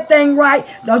make that thing right.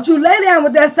 Don't you lay down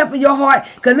with that stuff in your heart.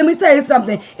 Because let me tell you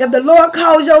something. If the Lord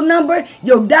calls your number,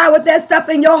 you'll die with that stuff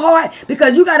in your heart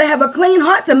because you got to have a clean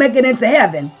heart to make it into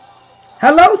heaven.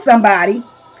 Hello, somebody.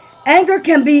 Anger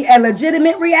can be a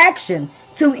legitimate reaction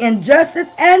to injustice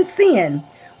and sin.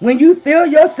 When you feel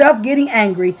yourself getting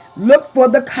angry, look for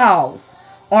the cause.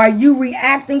 Are you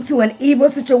reacting to an evil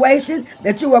situation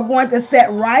that you are going to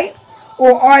set right?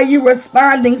 Or are you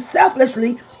responding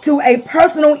selfishly to a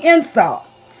personal insult?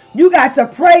 You got to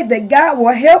pray that God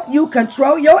will help you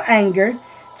control your anger,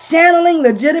 channeling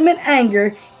legitimate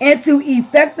anger into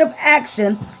effective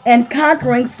action and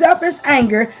conquering selfish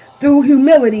anger through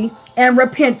humility and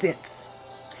repentance.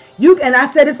 And I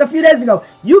said this a few days ago,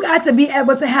 you got to be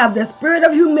able to have the spirit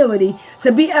of humility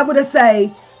to be able to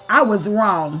say, I was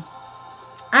wrong.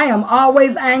 I am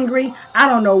always angry. I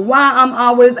don't know why I'm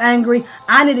always angry.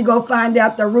 I need to go find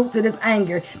out the root to this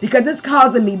anger because it's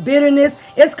causing me bitterness.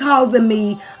 It's causing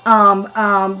me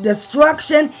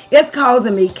destruction. It's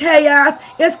causing me chaos.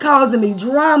 It's causing me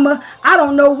drama. I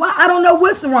don't know why. I don't know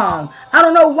what's wrong. I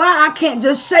don't know why I can't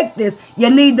just shake this. You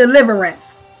need deliverance.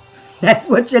 That's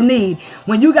what you need.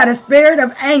 When you got a spirit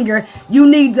of anger, you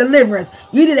need deliverance.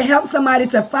 You need to help somebody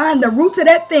to find the root of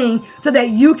that thing so that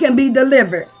you can be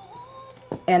delivered.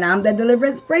 And I'm the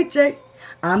deliverance preacher.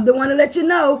 I'm the one to let you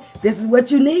know this is what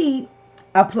you need.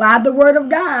 Apply the word of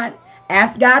God.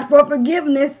 Ask God for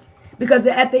forgiveness. Because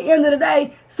at the end of the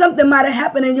day, something might have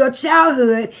happened in your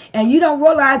childhood and you don't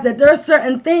realize that there are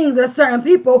certain things or certain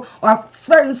people or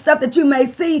certain stuff that you may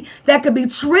see that could be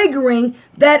triggering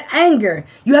that anger.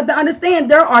 You have to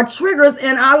understand there are triggers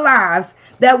in our lives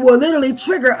that will literally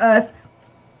trigger us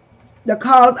to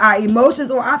cause our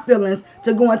emotions or our feelings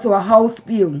to go into a whole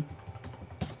spew.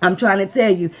 I'm trying to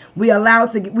tell you, we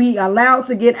allowed to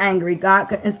get angry.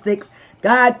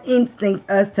 God instincts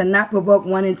us to not provoke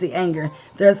one into anger.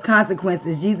 There's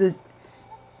consequences. Jesus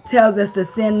tells us to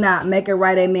sin not, make it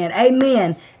right. Amen.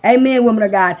 Amen. Amen, woman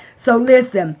of God. So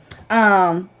listen,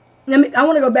 I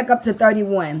want to go back up to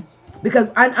 31. because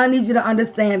I need you to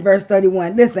understand verse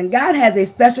 31. Listen, God has a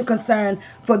special concern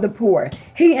for the poor.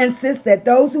 He insists that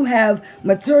those who have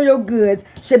material goods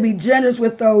should be generous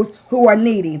with those who are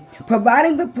needy.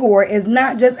 Providing the poor is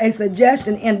not just a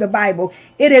suggestion in the Bible.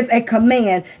 It is a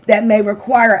command that may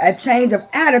require a change of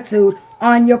attitude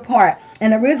on your part.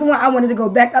 And the reason why I wanted to go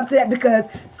back up to that, because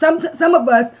some of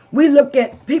us, we look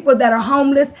at people that are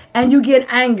homeless and you get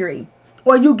angry.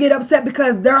 Or you get upset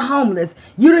because they're homeless.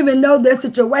 You don't even know their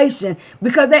situation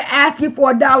because they ask you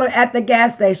for $1 at the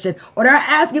gas station, or they're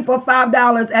asking for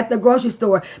 $5 at the grocery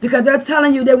store because they're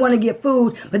telling you they want to get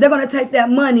food, but they're going to take that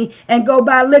money and go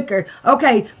buy liquor.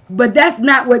 Okay, but that's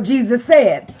not what Jesus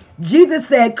said. Jesus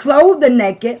said, clothe the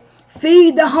naked,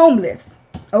 feed the homeless.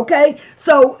 Okay,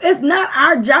 so it's not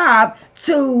our job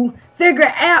to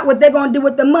figure out what they're going to do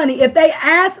with the money. If they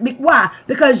ask, why?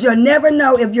 Because you'll never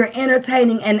know if you're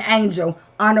entertaining an angel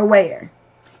unaware.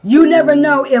 You never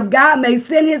know if God may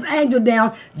send his angel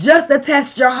down just to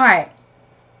test your heart,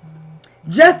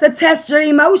 just to test your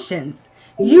emotions.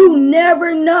 You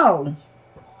never know.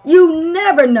 You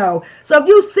never know. So if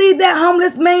you see that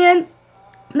homeless man,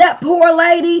 that poor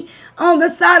lady on the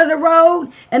side of the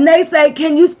road, and they say,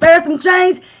 can you spare some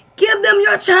change? Give them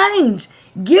your change.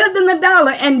 Give them the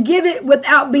 $1 and give it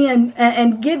without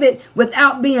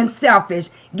being selfish.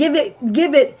 Give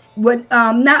it with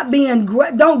not being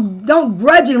don't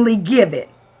grudgingly give it.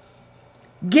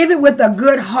 Give it with a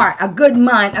good heart, a good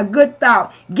mind, a good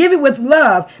thought. Give it with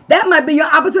love. That might be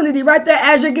your opportunity right there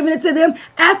as you're giving it to them.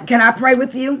 Ask, can I pray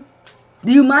with you?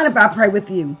 Do you mind if I pray with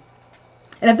you?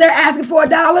 And if they're asking for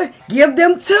 $1, give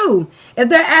them $2. If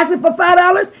they're asking for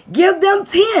 $5, give them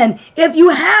 $10. If you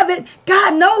have it,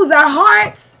 God knows our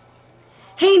hearts.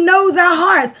 He knows our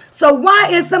hearts. So why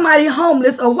is somebody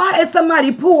homeless or why is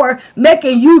somebody poor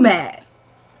making you mad?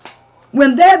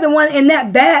 When they're the one in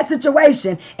that bad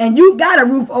situation and you got a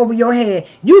roof over your head,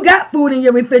 you got food in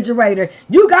your refrigerator,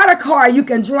 you got a car you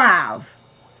can drive,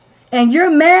 and you're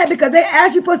mad because they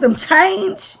asked you for some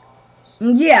change?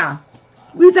 Yeah.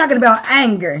 We're talking about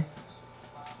anger.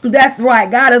 That's right.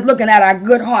 God is looking at our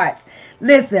good hearts.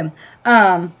 Listen,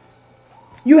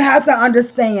 you have to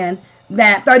understand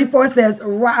that 34 says,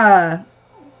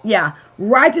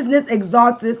 righteousness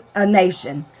exalteth a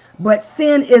nation, but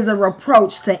sin is a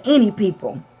reproach to any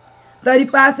people.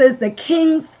 35 says, the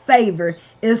king's favor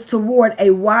is toward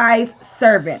a wise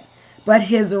servant, but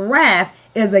his wrath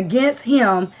is against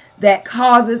him that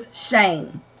causes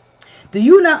shame. Do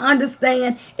you not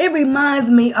understand? It reminds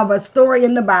me of a story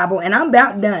in the Bible, and I'm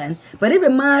about done, but it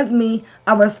reminds me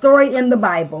of a story in the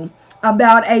Bible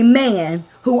about a man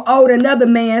who owed another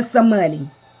man some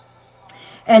money.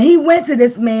 And he went to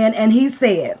this man and he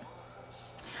said,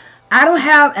 I don't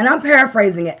have, and I'm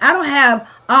paraphrasing it, I don't have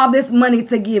all this money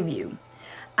to give you.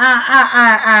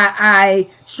 I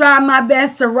try my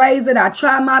best to raise it. I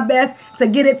try my best to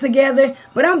get it together,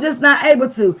 but I'm just not able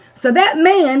to. So that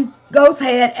man goes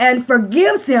ahead and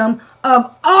forgives him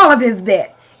of all of his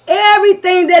debt.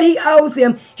 Everything that he owes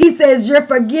him, he says, you're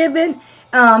forgiven.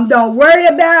 Don't worry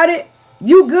about it.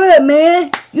 You good,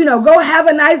 man. You know, go have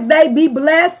a nice day. Be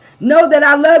blessed. Know that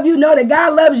I love you. Know that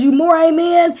God loves you more.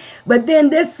 Amen. But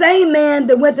then this same man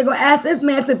that went to go ask this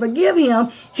man to forgive him,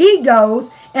 he goes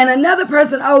and another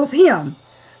person owes him.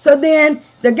 So then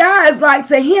the guy is like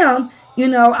to him, you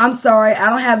know, I'm sorry, I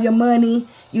don't have your money.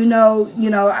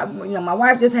 My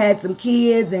wife just had some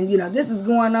kids, and this is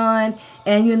going on,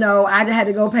 and I just had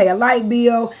to go pay a light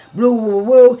bill, blue, woo,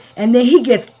 woo, and then he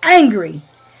gets angry,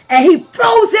 and he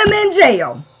throws him in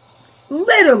jail,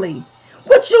 literally.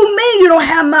 What you mean you don't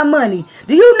have my money?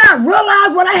 Do you not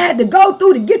realize what I had to go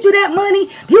through to get you that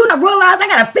money? Do you not realize I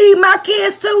gotta feed my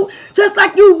kids too? Just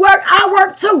like you work, I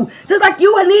work too. Just like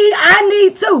you need, I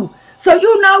need too. So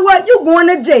you know what? You going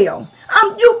to jail.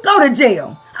 You go to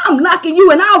jail. I'm locking you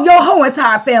and all your whole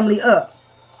entire family up.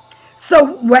 So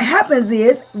what happens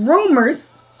is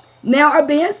rumors now are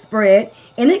being spread,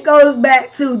 and it goes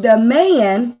back to the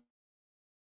man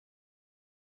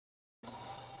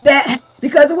that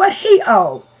because of what he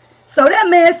owed. So that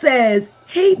man says,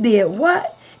 he did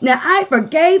what? Now I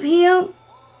forgave him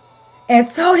and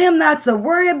told him not to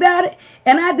worry about it.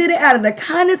 And I did it out of the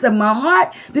kindness of my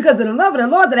heart because of the love of the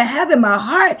Lord that I have in my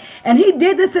heart. And he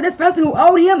did this to this person who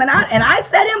owed him, and I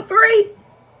set him free.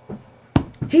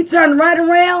 He turned right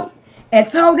around and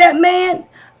told that man,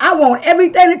 I want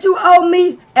everything that you owe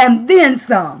me and then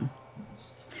some.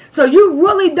 So you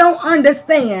really don't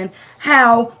understand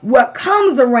how what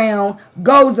comes around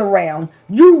goes around.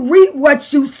 You reap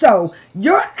what you sow.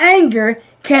 Your anger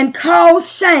can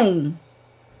cause shame.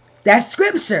 That's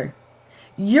scripture.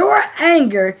 Your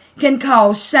anger can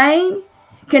cause shame,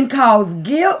 can cause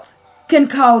guilt, can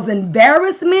cause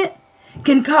embarrassment,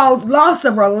 can cause loss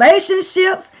of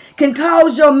relationships, can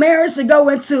cause your marriage to go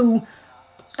into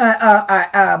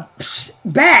bad,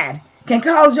 can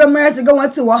cause your marriage to go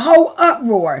into a whole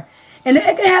uproar. And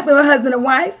it can happen with husband and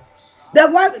wife.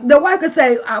 The wife could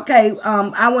say, okay,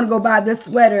 I want to go buy this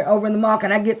sweater over in the mall.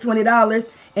 Can I get $20?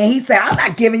 And he said, I'm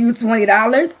not giving you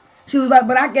 $20. She was like,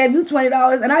 but I gave you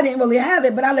 $20 and I didn't really have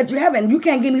it, but I let you have it, and you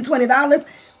can't give me $20.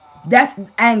 That's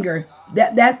anger.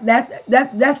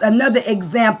 That's another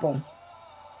example.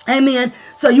 Amen.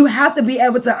 So you have to be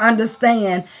able to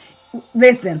understand.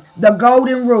 Listen, the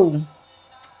golden rule.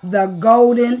 The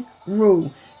golden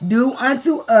rule. Do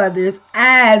unto others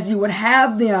as you would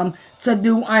have them to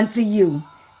do unto you.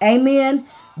 Amen.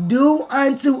 Do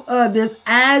unto others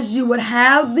as you would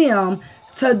have them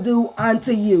to do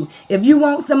unto you. If you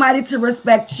want somebody to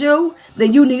respect you,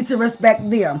 then you need to respect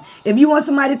them. If you want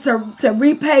somebody to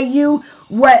repay you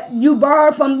what you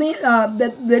borrowed from them,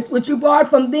 what you borrowed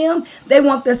from them, they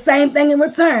want the same thing in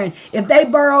return. If they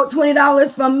borrowed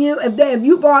 $20 from you, if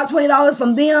you borrowed $20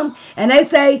 from them, and they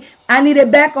say, I need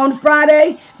it back on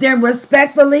Friday, then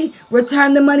respectfully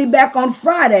return the money back on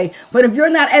Friday. But if you're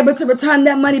not able to return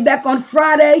that money back on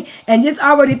Friday and it's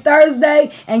already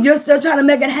Thursday and you're still trying to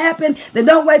make it happen, then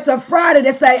don't wait till Friday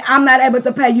to say, I'm not able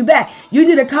to pay you back. You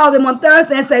need to call them on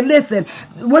Thursday and say, listen,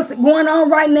 what's going on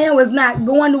right now is not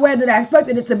going the way that I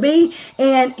expected it to be.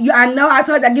 And I know I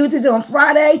told you I give it to you on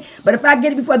Friday, but if I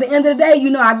get it before the end of the day, you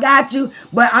know I got you.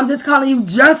 But I'm just calling you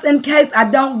just in case I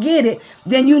don't get it.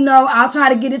 Then you know I'll try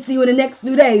to get it to you in the next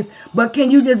few days. But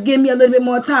can you just give me a little bit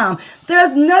more time?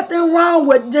 There's nothing wrong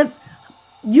with just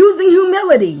using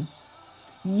humility.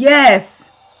 Yes.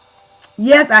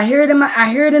 Yes, I hear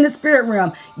it in the spirit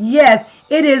realm. Yes,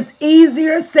 it is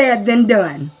easier said than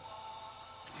done.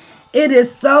 It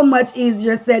is so much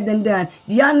easier said than done.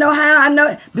 Do y'all know how I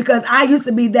know? Because I used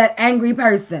to be that angry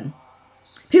person.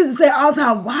 People used to say all the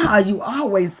time, why are you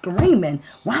always screaming?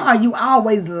 Why are you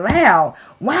always loud?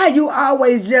 Why you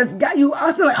always just got, you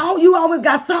also like, oh, you always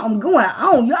got something going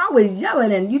on. You always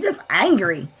yelling and you just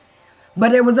angry.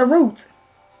 But there was a root.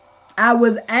 I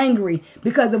was angry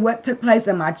because of what took place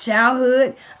in my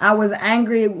childhood. I was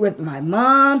angry with my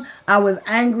mom. I was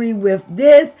angry with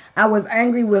this. I was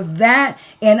angry with that.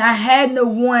 And I had no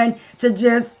one to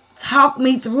just talk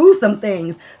me through some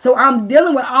things. So I'm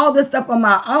dealing with all this stuff on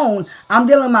my own. I'm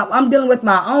dealing with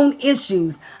my own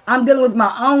issues. I'm dealing with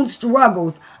my own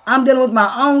struggles. I'm dealing with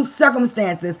my own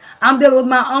circumstances. I'm dealing with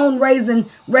my own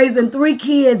raising 3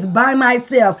 kids by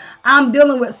myself. I'm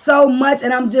dealing with so much,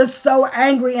 and I'm just so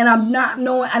angry, and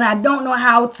I don't know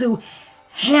how to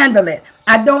handle it.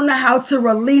 I don't know how to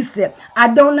release it.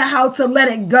 I don't know how to let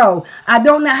it go. I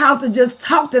don't know how to just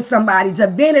talk to somebody, to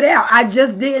vent it out. I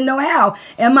just didn't know how.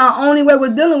 And my only way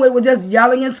of dealing with it was just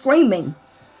yelling and screaming.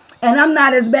 And I'm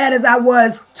not as bad as I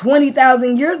was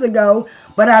 20,000 years ago,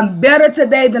 but I'm better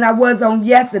today than I was on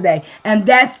yesterday. And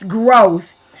that's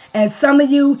growth. And some of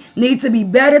you need to be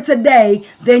better today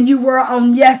than you were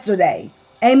on yesterday.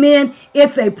 Amen.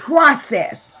 It's a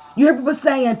process. You hear people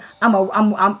saying,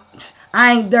 I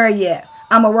ain't there yet.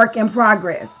 I'm a work in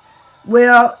progress.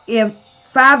 Well, if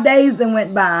 5 days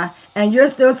went by and you're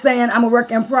still saying I'm a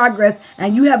work in progress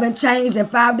and you haven't changed in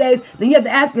 5 days, then you have to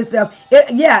ask yourself,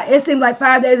 it seems like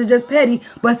 5 days is just petty,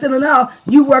 but still in all,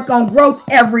 you work on growth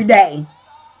every day.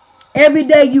 Every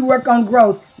day you work on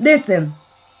growth. Listen,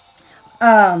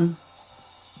 Proverbs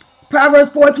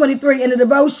 4:23 in the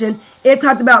devotion, it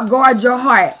talked about guard your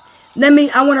heart.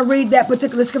 I want to read that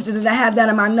particular scripture that I have down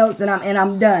in my notes, and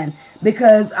I'm done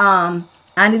because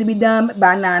I need to be done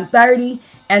by 9:30,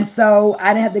 and so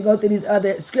I didn't have to go through these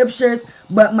other scriptures.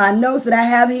 But my notes that I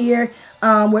have here,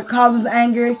 what causes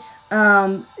anger,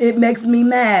 it makes me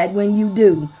mad when you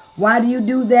do. Why do you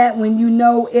do that when you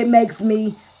know it makes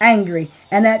me angry?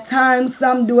 And at times,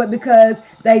 some do it because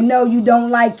they know you don't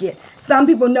like it. Some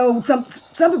people know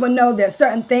some people know that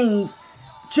certain things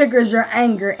triggers your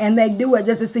anger, and they do it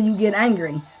just to see you get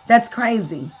angry. That's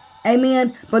crazy.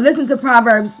 Amen. But listen to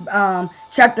Proverbs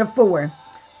chapter 4.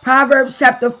 Proverbs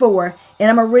chapter 4, and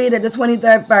I'm going to read at the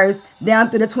 23rd verse down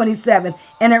through the 27th.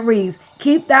 And it reads,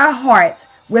 keep thy heart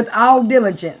with all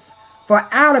diligence, for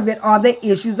out of it are the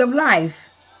issues of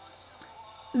life.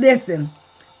 Listen,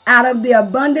 out of the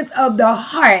abundance of the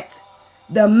heart,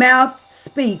 the mouth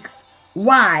speaks.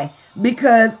 Why?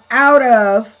 Because out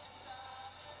of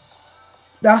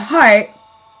the heart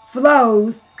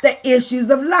flows the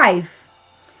issues of life.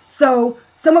 So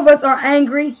some of us are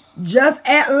angry just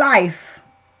at life.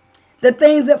 The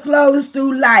things that flows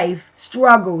through life,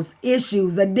 struggles,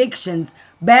 issues, addictions,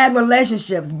 bad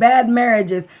relationships, bad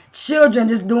marriages, children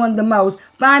just doing the most,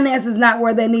 finances not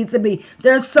where they need to be.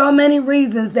 There's so many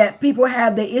reasons that people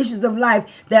have the issues of life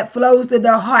that flows to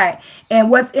their heart, and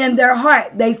what's in their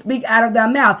heart they speak out of their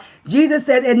mouth. Jesus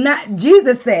said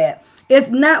it's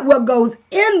not what goes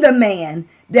in the man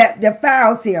that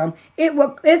defiles him.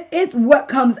 It's what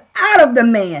comes out of the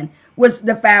man which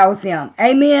defiles him.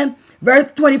 Amen.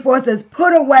 Verse 24 says,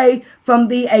 put away from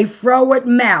thee a froward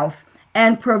mouth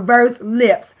and perverse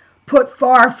lips, put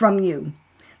far from you.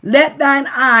 Let thine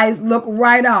eyes look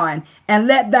right on, and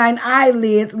let thine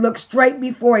eyelids look straight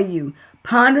before you.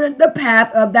 Ponder the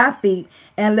path of thy feet,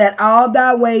 and let all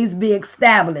thy ways be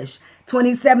established.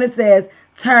 27 says,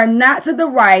 turn not to the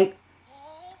right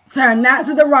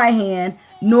hand,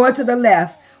 nor to the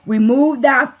left. Remove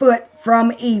thy foot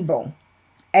from evil.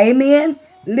 Amen.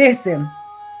 Listen,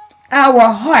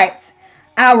 our hearts,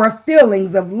 our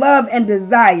feelings of love and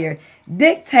desire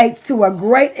dictates to a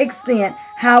great extent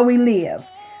how we live,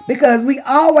 because we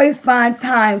always find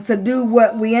time to do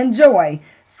what we enjoy.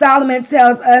 Solomon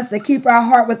tells us to keep our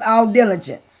heart with all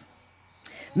diligence,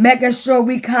 making sure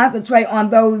we concentrate on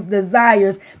those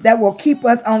desires that will keep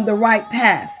us on the right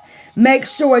path. Make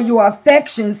sure your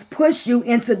affections push you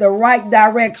into the right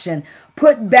direction.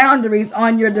 Put boundaries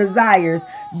on your desires.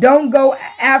 Don't go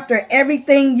after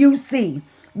everything you see.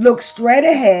 Look straight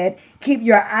ahead. Keep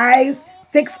your eyes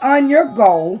fixed on your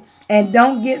goal, and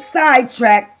don't get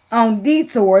sidetracked on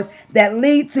detours that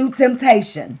lead to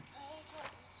temptation.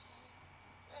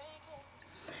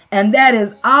 And that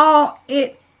is all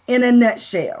it in a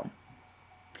nutshell.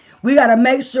 We got to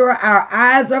make sure our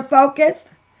eyes are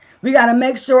focused. We got to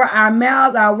make sure our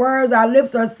mouths, our words, our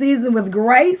lips are seasoned with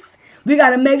grace. We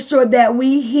got to make sure that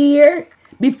we hear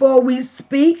before we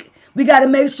speak. We got to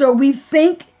make sure we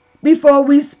think before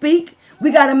we speak. We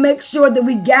got to make sure that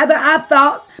we gather our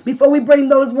thoughts before we bring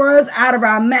those words out of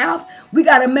our mouth. We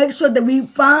got to make sure that we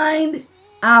find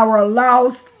our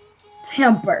lost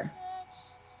temper.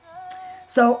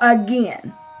 So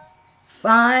again,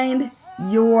 find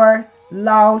your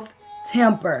lost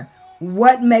temper.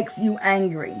 What makes you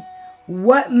angry?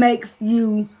 What makes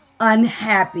you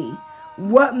unhappy?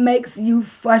 What makes you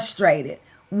frustrated?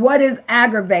 What is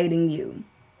aggravating you?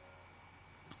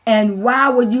 And why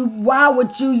would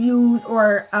you use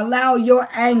or allow your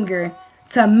anger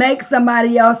to make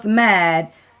somebody else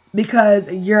mad because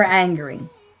you're angry?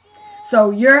 So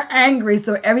you're angry,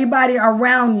 so everybody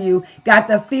around you got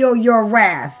to feel your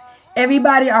wrath.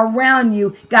 Everybody around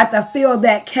you got to feel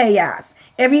that chaos.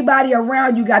 Everybody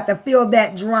around you got to feel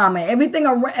that drama.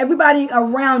 Everybody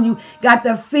around you got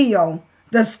to feel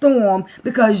the storm,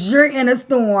 because you're in a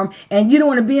storm and you don't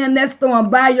want to be in that storm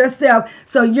by yourself.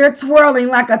 So you're twirling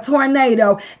like a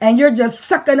tornado and you're just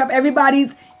sucking up everybody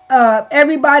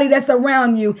that's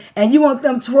around you, and you want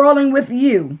them twirling with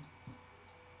you.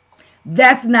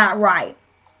 That's not right.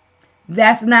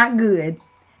 That's not good.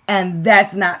 And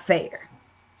that's not fair.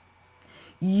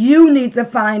 You need to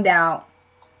find out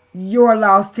your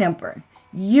lost temper.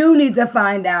 You need to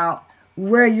find out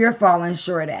where you're falling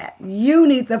short at. You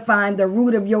need to find the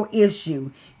root of your issue.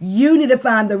 You need to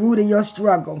find the root of your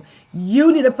struggle.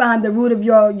 You need to find the root of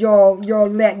your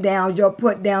letdowns, your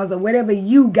put downs, or whatever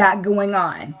you got going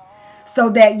on, so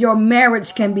that your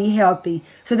marriage can be healthy,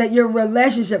 so that your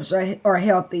relationships are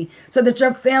healthy, so that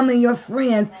your family and your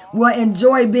friends will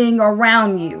enjoy being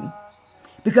around you.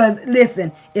 Because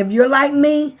listen, if you're like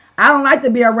me, I don't like to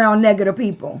be around negative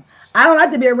people. I don't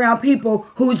like to be around people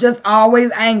who's just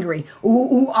always angry,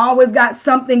 who always got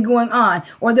something going on,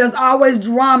 or there's always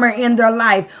drama in their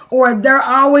life, or they're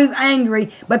always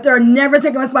angry, but they're never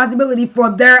taking responsibility for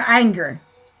their anger.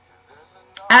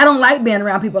 I don't like being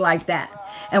around people like that.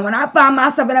 And when I find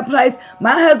myself in a place,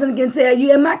 my husband can tell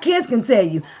you and my kids can tell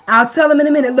you, I'll tell them in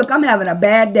a minute, look, I'm having a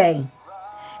bad day.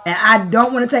 And I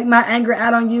don't want to take my anger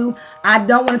out on you. I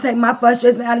don't want to take my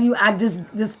frustration out of you. I just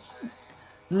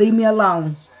leave me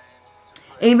alone.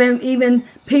 Even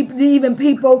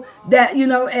people that,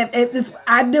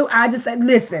 I just say,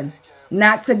 listen,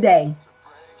 not today.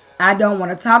 I don't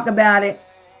want to talk about it.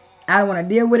 I don't want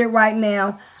to deal with it right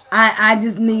now. I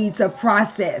just need to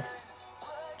process.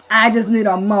 I just need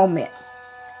a moment.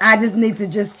 I just need to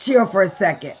just chill for a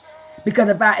second. Because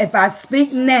if I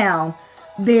speak now,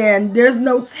 then there's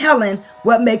no telling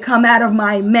what may come out of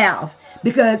my mouth.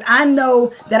 Because I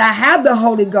know that I have the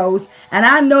Holy Ghost, and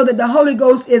I know that the Holy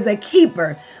Ghost is a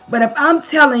keeper. But if I'm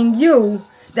telling you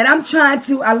that I'm trying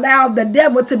to allow the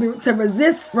devil to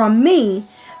resist from me,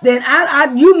 then I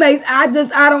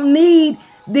don't need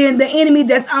then the enemy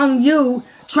that's on you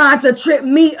trying to trip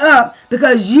me up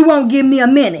because you won't give me a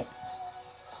minute.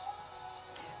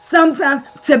 Sometimes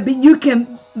you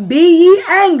can be ye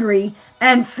angry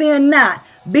and sin not.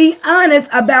 Be honest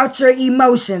about your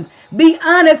emotions. Be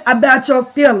honest about your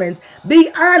feelings.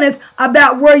 Be honest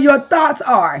about where your thoughts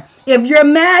are. If you're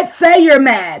mad, say you're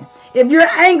mad. If you're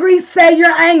angry, say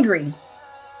you're angry.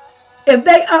 If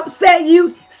they upset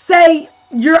you, say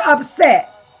you're upset.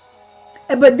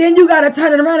 But then you got to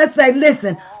turn it around and say,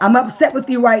 listen, I'm upset with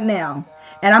you right now.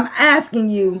 And I'm asking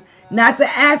you not to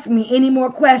ask me any more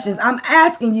questions. I'm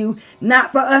asking you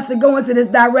not for us to go into this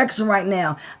direction right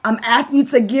now. I'm asking you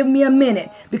to give me a minute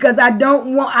because I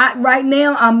don't want, right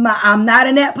now, I'm not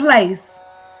in that place.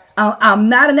 I'm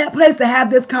not in that place to have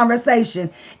this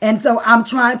conversation. And so I'm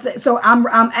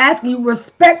asking you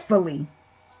respectfully.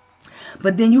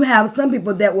 But then you have some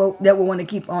people that will want to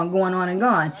keep on going on and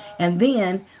going. And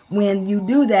then when you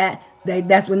do that,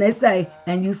 that's when they say,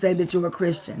 and you say that you're a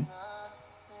Christian.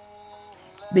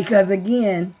 Because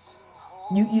again,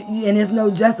 you and there's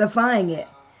no justifying it.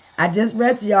 I just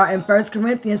read to y'all in 1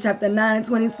 Corinthians chapter 9 and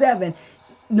 27.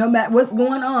 No matter what's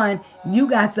going on, you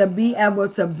got to be able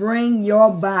to bring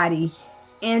your body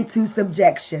into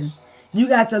subjection. You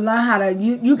got to learn how to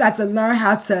you got to learn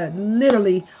how to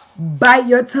literally bite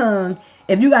your tongue.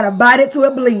 If you got to bite it till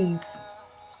it bleeds.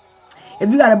 If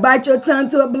you got to bite your tongue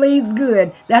till it bleeds,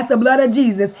 good. That's the blood of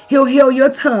Jesus. He'll heal your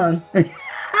tongue.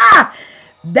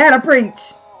 That'll preach.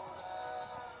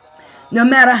 No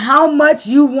matter how much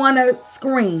you want to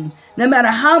scream, no matter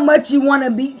how much you want to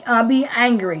be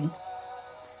angry,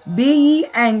 be ye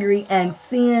angry and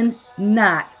sin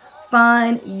not.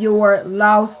 Find your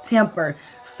lost temper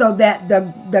so that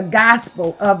the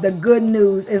gospel of the good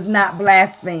news is not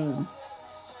blasphemed.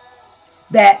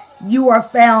 That you are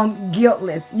found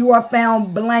guiltless. You are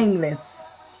found blameless.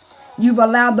 You've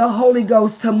allowed the Holy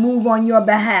Ghost to move on your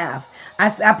behalf.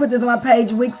 I put this on my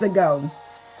page weeks ago.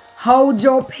 Hold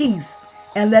your peace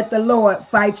and let the Lord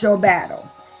fight your battles.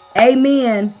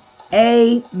 Amen.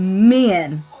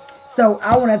 Amen. So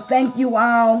I want to thank you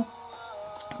all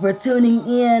for tuning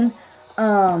in.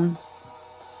 I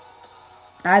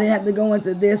didn't have to go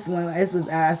into this one.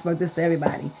 I spoke this to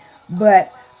everybody.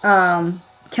 But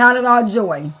count it all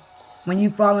joy when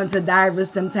you fall into diverse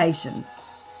temptations,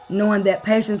 knowing that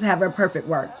patience have a perfect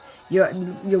work.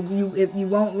 If you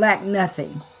won't lack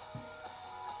nothing.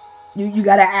 You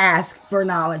got to ask for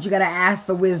knowledge. You got to ask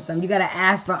for wisdom. You got to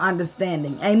ask for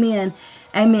understanding. Amen.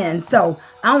 Amen. So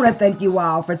I want to thank you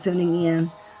all for tuning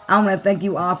in. I want to thank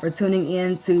you all for tuning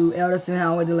in to Elder Sue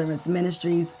Howard Deliverance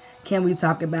Ministries. Can we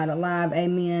talk about it live?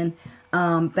 Amen.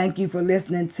 Thank you for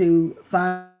listening to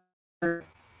Find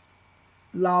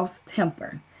Lost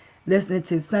Temper. Listening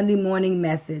to Sunday morning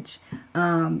message.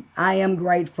 I am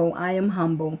grateful. I am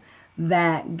humble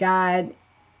that God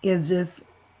is just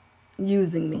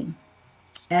using me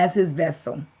as his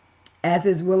vessel, as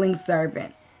his willing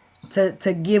servant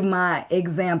to give my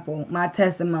example, my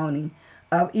testimony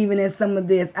of even in some of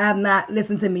this. I have not,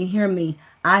 listen to me, hear me.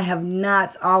 I have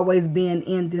not always been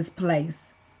in this place.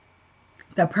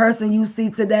 The person you see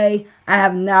today, I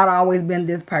have not always been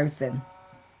this person.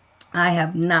 I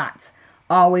have not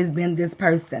always been this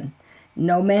person.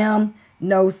 No, ma'am.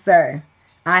 No, sir.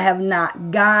 I have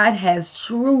not. God has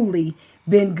truly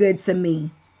been good to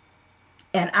me.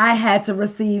 And I had to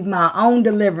receive my own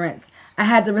deliverance. I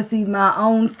had to receive my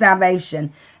own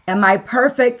salvation. Am I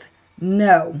perfect?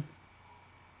 No.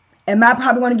 Am I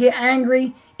probably going to get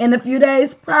angry in a few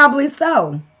days? Probably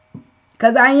so.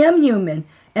 Because I am human.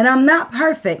 And I'm not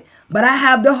perfect. But I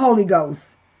have the Holy Ghost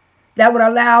that would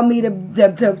allow me to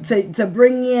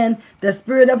bring in the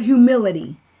spirit of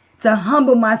humility. To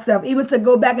humble myself, even to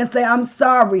go back and say, I'm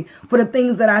sorry for the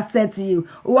things that I said to you.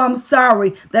 Oh, I'm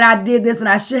sorry that I did this and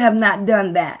I should have not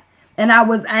done that. And I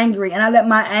was angry and I let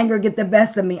my anger get the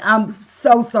best of me. I'm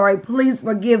so sorry. Please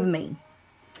forgive me.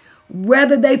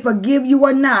 Whether they forgive you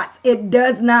or not, it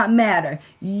does not matter.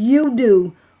 You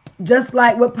do, just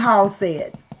like what Paul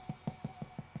said.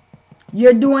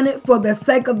 You're doing it for the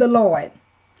sake of the Lord.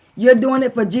 You're doing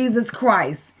it for Jesus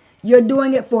Christ. You're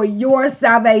doing it for your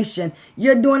salvation.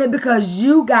 You're doing it because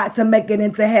you got to make it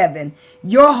into heaven.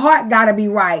 Your heart got to be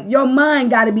right. Your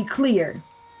mind got to be clear.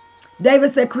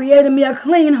 David said, create in me a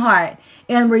clean heart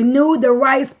and renew the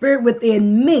right spirit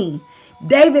within me.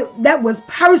 David, that was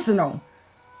personal.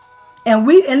 And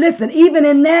listen, even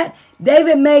in that,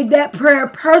 David made that prayer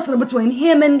personal between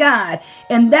him and God.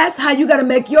 And that's how you got to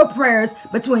make your prayers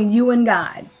between you and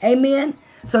God. Amen.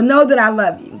 So know that I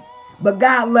love you, but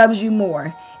God loves you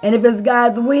more. And if it's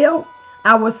God's will,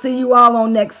 I will see you all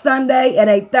on next Sunday at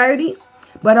 8:30.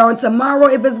 But on tomorrow,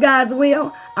 if it's God's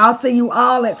will, I'll see you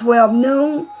all at 12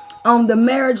 noon on the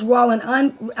Marriage Raw and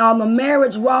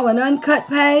Uncut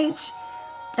page.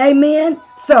 Amen.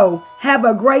 So have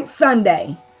a great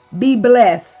Sunday. Be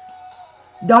blessed.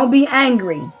 Don't be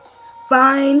angry.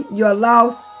 Find your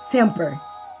lost temper.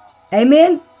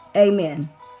 Amen. Amen.